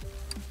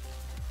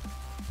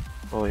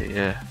 Oh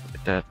yeah, look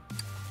at that.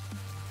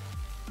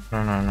 No,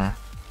 no, no.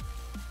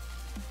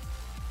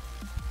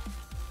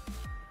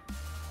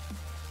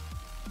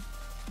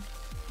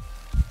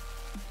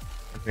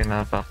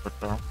 Binaba ko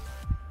to.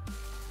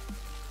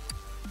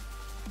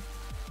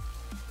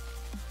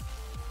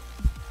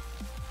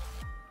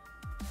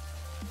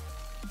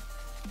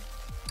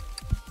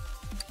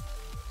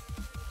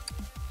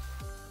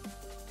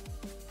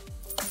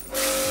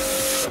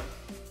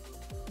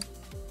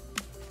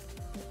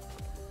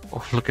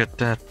 Oh, look at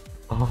that.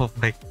 Oh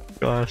my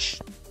gosh,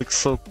 looks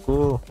so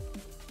cool.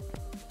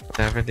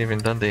 I haven't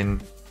even done the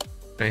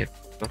wait,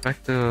 Go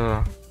back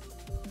to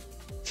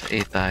sa A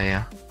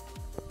tayo.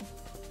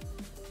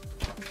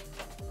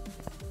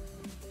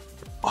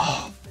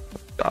 Oh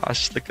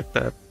gosh, look at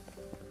that.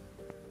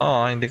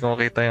 Oh, hindi ko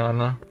makita yung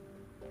ano.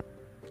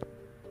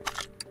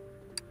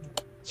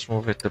 Let's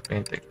move it to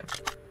paint again.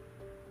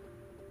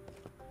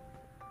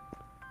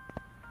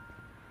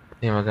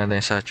 Hindi maganda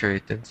yung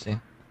saturated scene.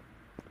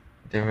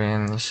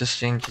 Let's just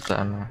change it to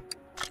ano.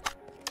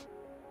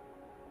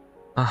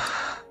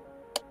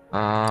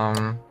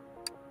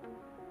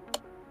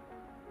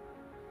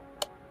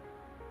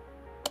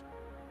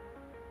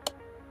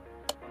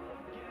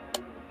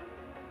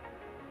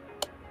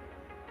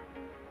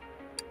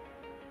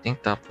 I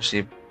think tapos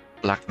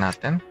i-black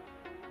natin.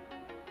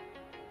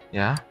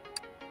 Yeah.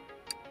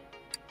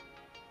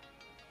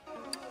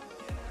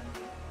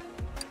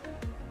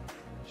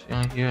 So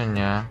yung hue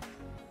niya.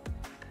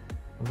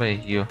 Ano ba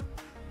yung hue?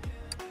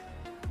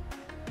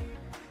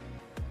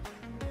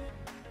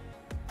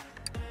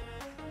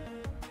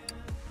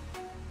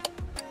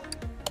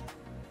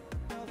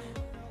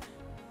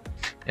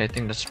 I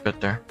think that's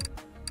better.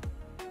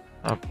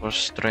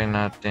 Tapos try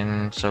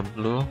natin sa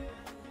blue.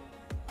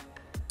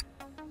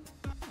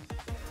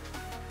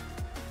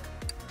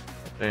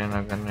 Try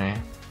na gano'n eh.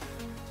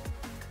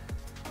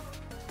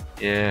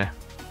 Yeah.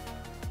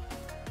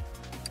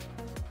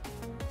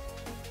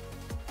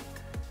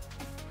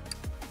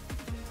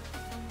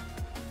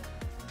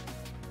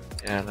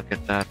 Yeah, look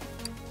at that.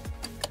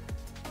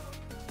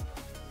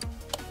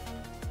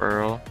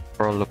 Pearl.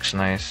 Pearl looks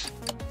nice.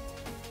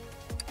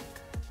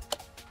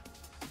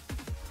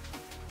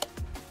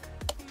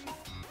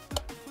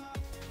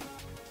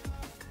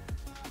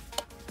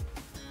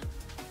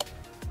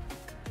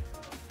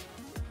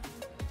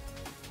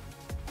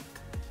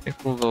 I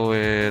think we'll go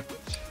with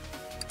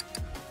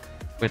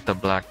the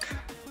black.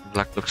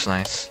 Black looks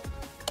nice.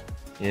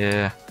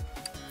 Yeah.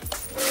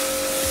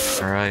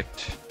 Alright.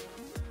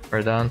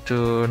 We're down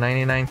to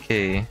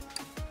 99k.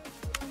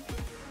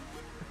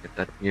 Look at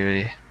that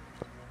beauty.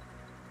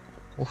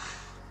 Oof.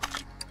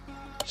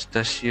 Let's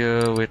test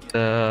you with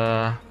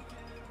the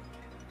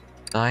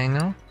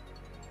dino.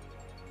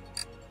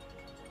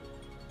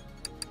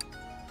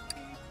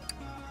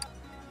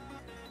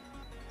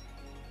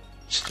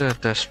 Let's do a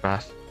test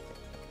path.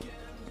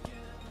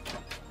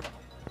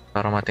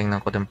 Para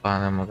matingnan ko din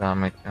paano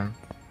magamit yan.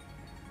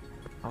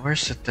 Oh,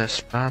 where's the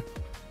test path?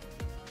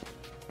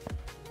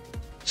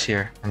 It's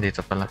here.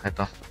 Nandito pala.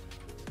 Ito.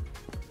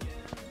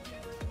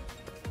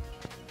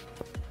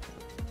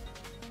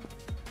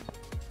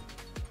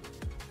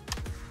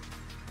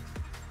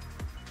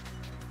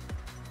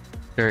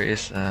 There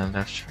is a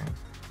left string.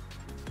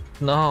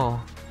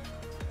 No!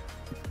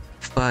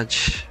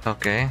 Fudge.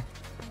 Okay.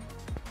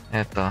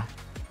 Ito.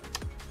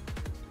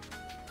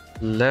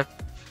 Left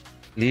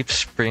leaf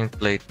spring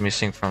plate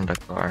missing from the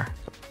car.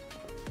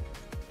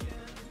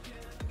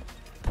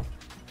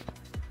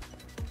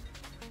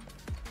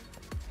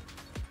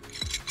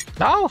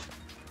 No!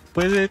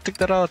 Why did I take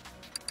that out?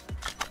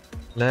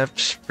 Left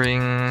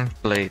spring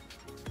plate.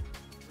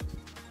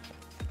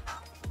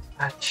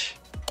 Ouch.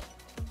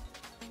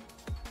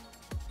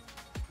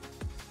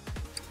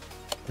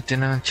 Buti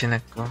na lang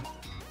chinek ko.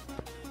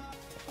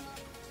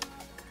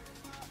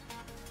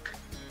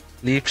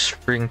 Leaf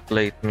spring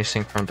plate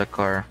missing from the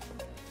car.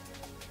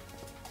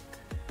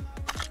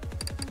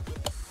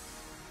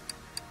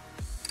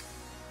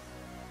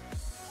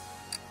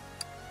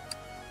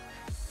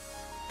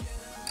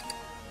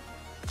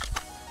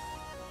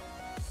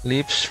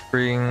 Leaf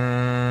spring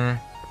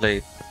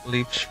plate.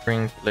 Leaf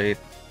spring plate.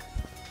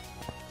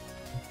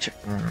 Check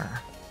muna.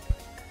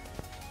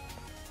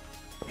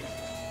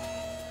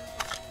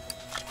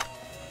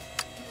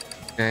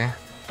 Okay.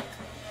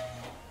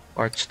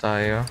 Parts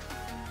tayo.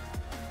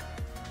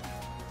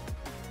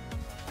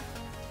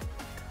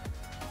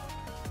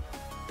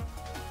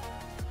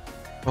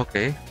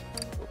 Okay.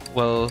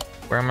 Well,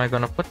 where am I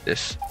gonna put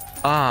this?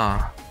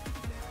 Ah.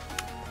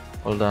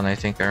 Hold on, I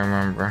think I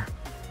remember.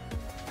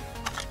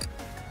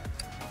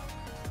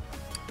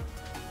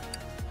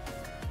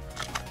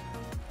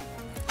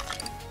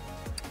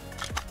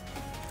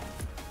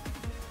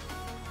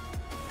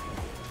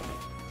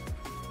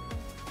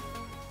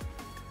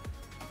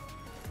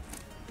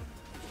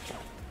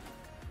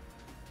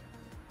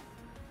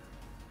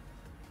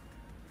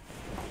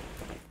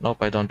 Nope,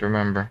 I don't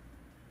remember.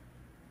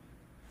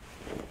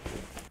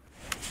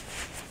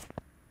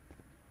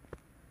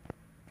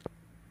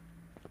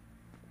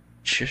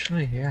 It's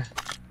usually here.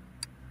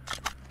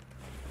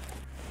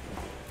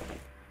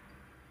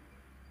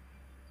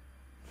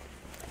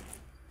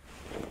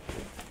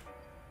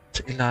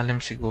 Sa ilalim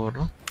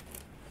siguro.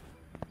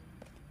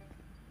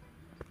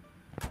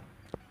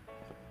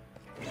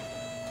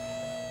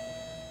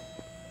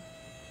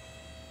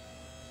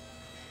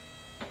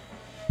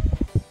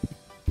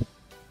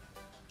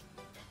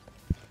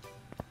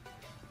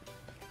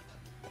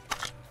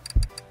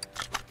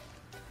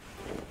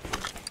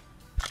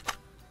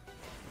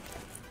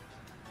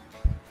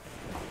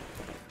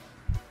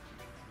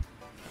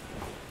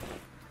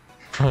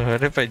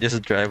 What if I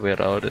just drive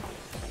without it?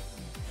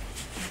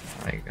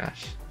 Oh my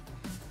gosh.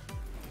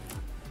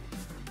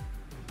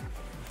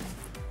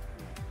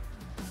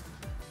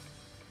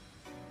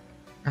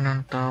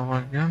 Anong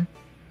tawag yan?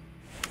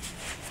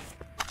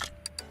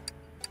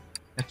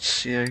 Let's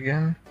see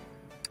again.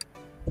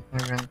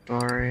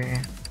 Inventory.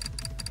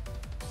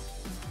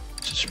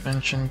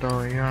 Suspension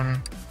daw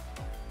yun.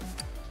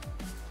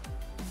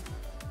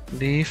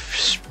 Leaf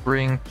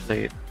spring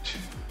plate.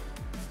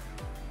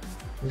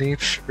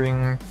 Leaf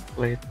spring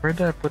plate. Where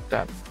did I put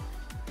that?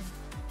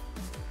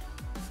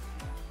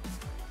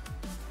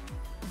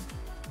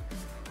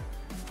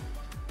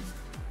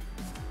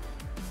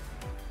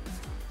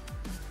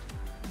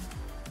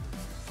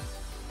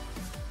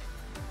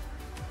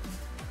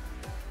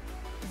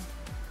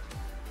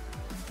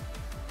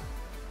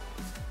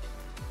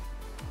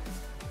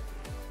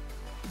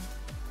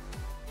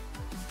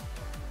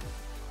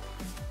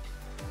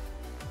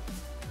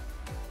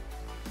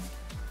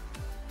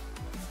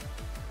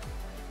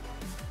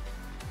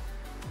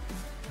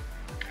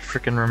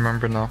 Freaking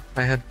remember now.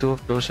 I had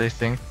 2 of those, I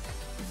think.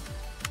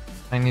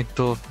 I need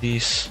 2 of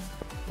these.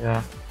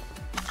 Yeah.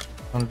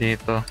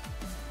 Nandito.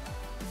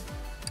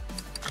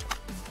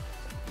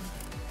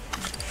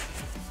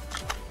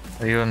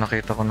 Ayun,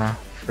 nakita ko na.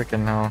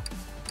 Freaking hell.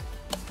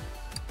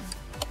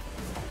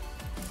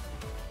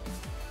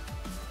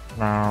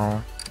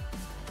 Now.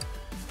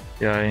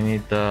 Yeah, I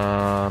need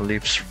the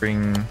leaf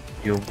spring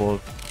U-bolt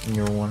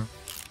new one.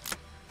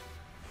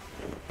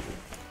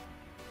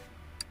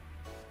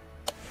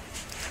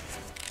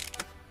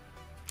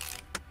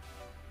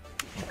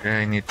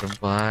 Okay, I need to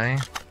buy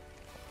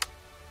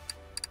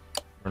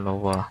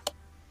dalawa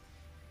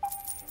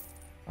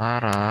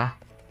para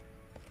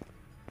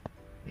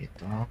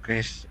ito.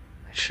 Okay,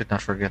 I should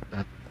not forget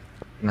that.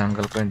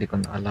 Tinanggal ko, hindi ko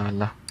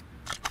naalala.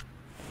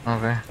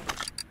 Okay,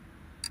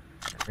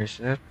 where is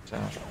it?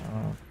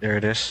 There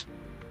it is.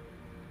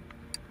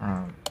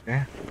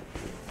 Okay,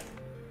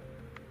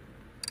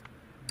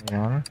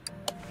 ayan.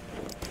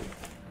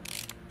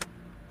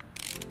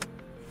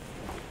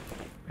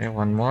 Okay,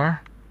 one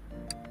more.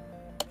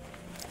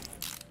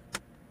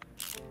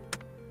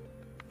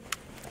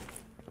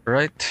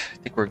 Right, I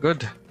think we're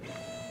good.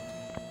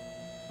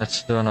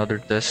 Let's do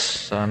another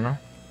test, Sana.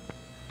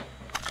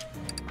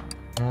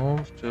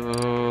 Move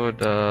to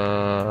the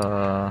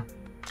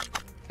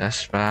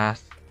test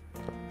path.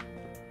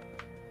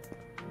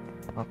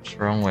 Oops,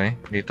 wrong way.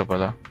 Dito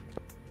pala.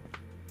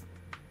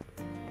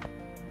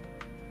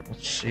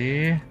 Let's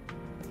see.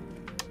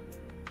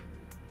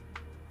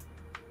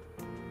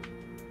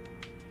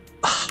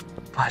 Ah,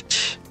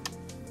 patch.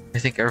 I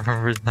think I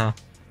remembered now.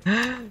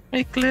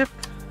 My clip.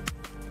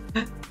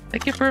 I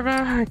keep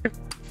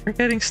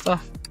forgetting stuff.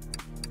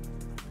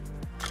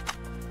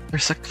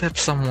 There's a clip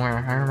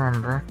somewhere, I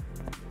remember.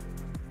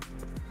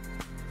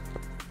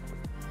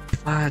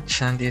 Fudge,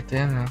 nandito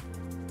yun eh.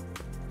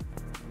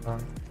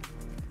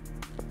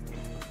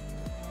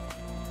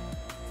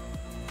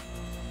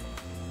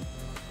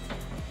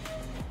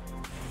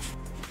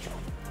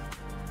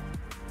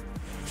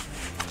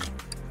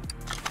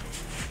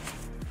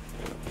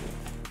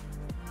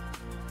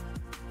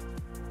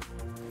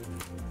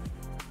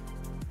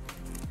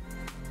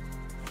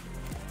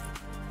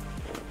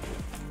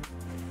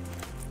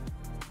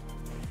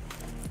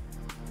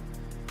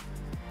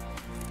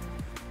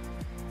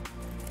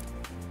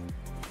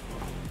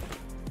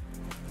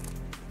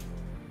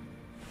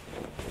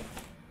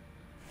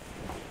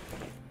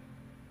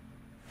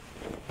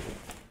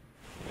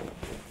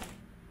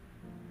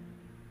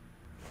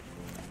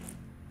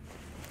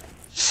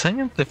 Saan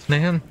yung clip na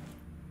yun?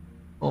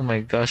 Oh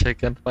my gosh, I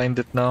can't find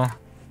it now.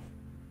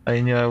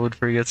 I knew I would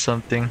forget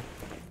something.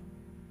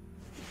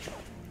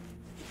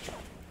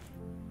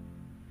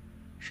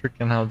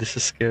 Freaking hell, this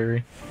is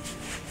scary.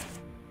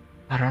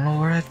 I don't know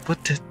where I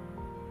put it.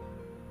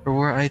 Or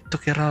where I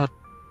took it out.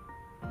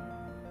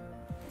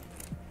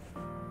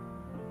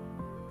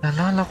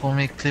 Nalala ko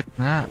may clip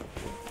nga.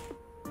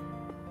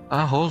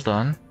 Ah, hold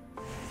on.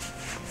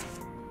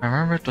 I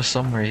remember it was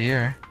somewhere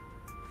here.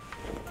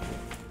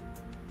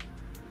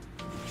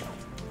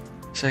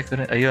 I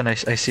couldn't. Ayun, I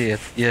see it.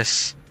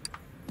 Yes.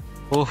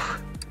 Oh.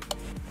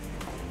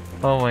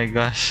 Oh my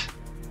gosh.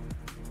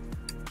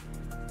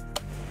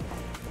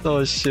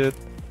 Oh shit.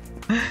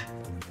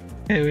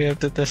 Okay, we have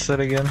to test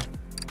it again.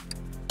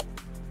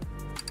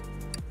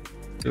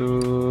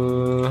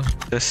 To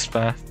this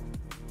path.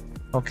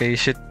 Okay, you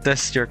should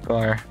test your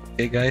car.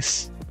 Okay,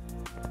 guys.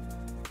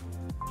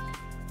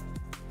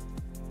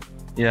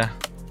 Yeah.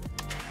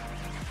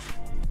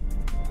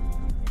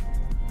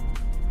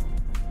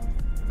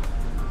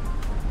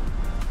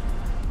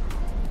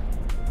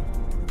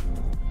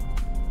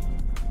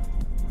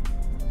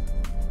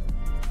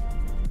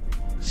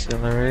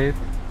 Accelerate.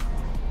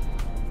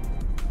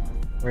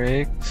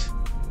 Brakes.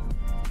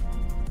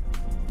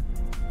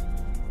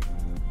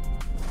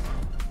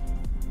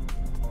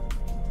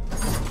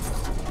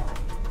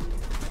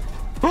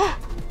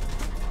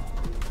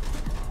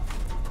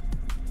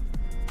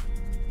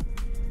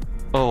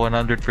 Oh,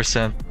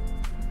 100%.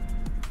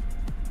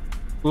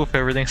 Oof,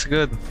 everything's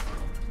good.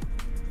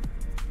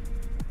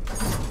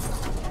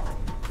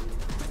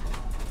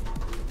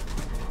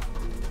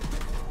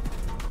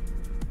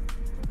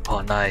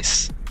 Oh,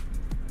 nice.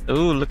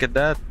 Ooh, look at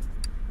that.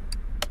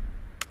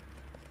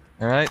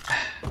 Alright,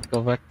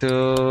 go back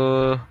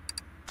to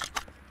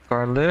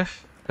car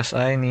lift because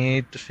I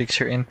need to fix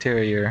your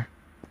interior.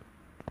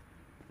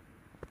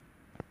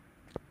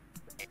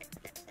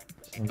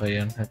 Saan ba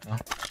yun? Ito.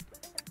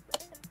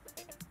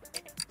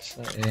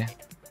 Sa A.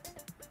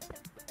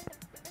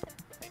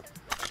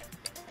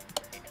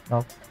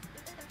 Nope.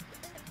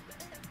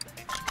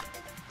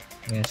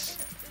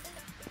 Yes.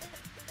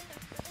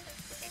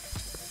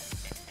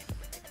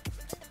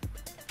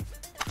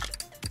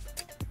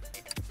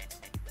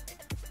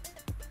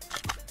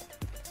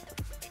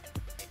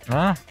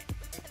 Ah,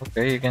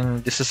 okay, you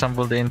can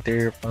disassemble the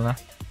interior pala.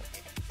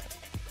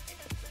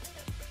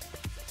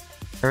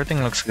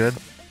 Everything looks good.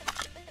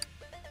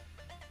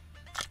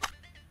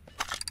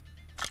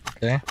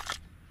 Okay.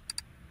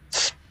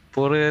 Let's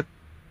put it...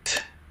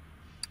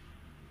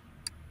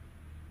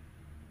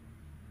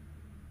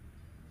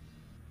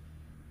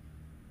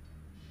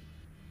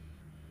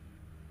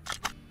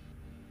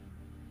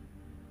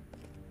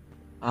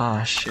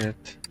 Ah,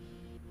 shit.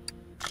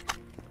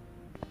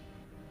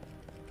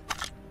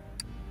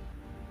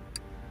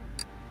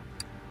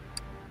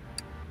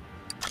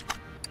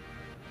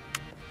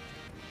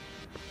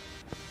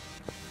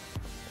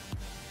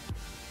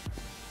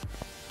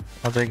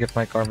 How do I get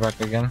my car back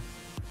again?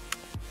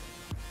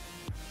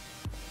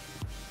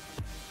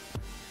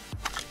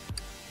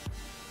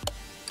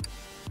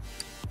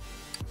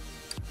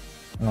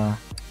 No.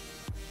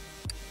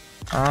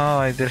 Oh,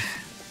 I did.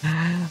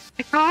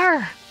 My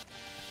car!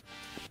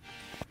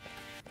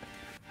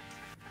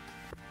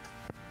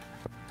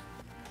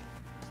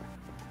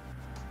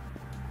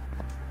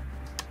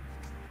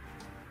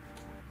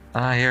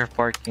 Ah, here,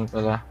 parking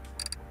pala.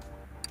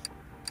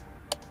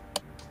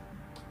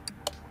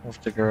 Of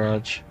the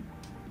garage.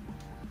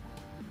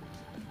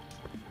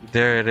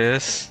 There it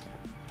is.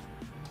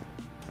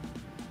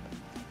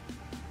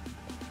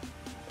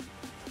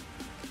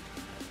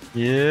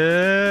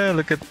 Yeah,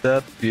 look at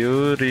that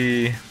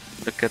beauty.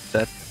 Look at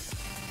that.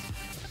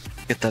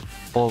 Look at that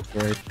bolt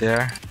right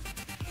there.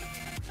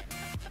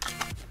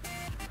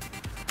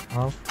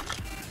 Oh.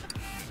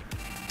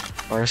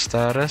 Car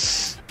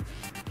status.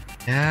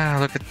 Yeah,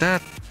 look at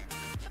that.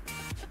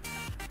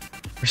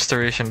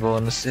 Restoration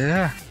bonus,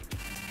 yeah.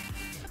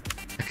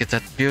 Look at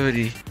that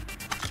beauty.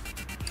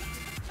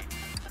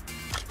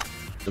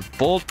 The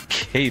bolt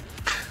cape.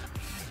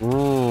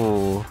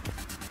 Ooh.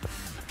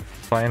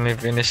 Finally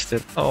finished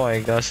it. Oh my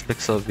gosh, it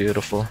looks so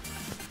beautiful.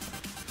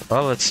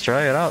 Well, let's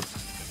try it out.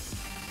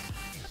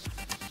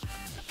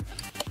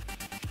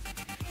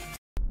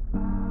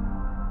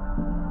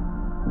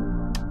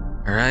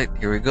 Alright,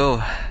 here we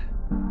go.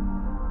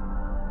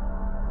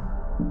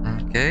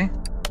 Okay.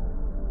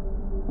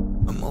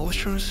 I'm always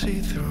trying to see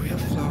through your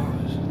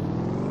flaws.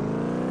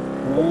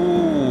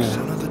 Ooh. 'Cause I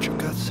know that you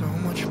got so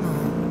much more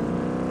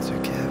to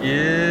give.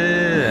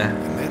 Yeah.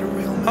 You made a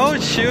real mess, Oh but I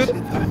shoot!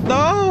 see that.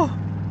 No!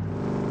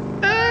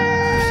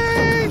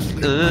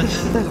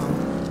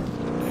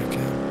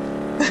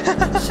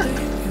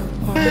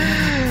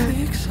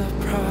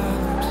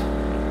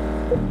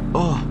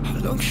 Oh!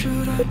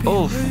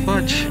 Oh,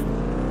 fudge!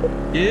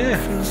 Yeah!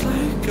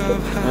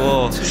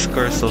 Whoa,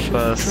 score so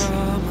fast.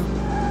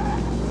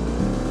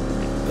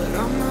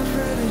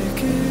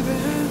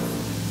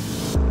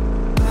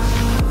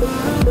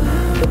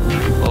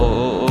 Oh,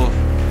 oh, oh.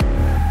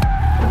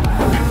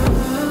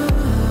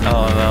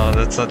 Oh no,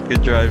 that's not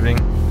good driving.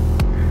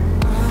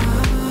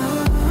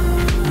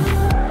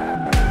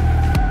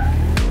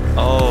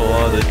 Oh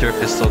wow, the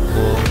drift is so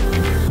cool.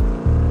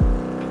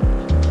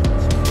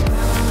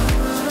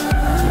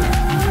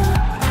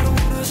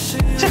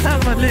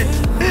 Mali.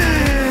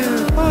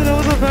 Oh, that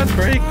was a bad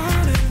break.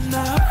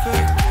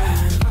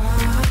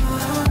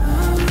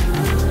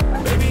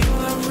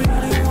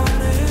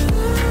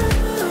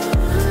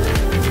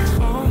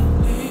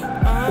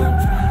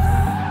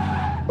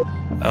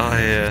 Oh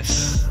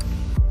yes.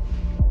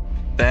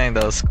 Dang,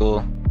 that was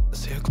cool.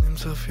 See a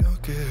glimpse of your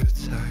good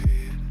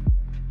side.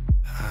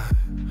 I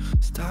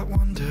start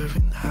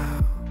wondering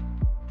how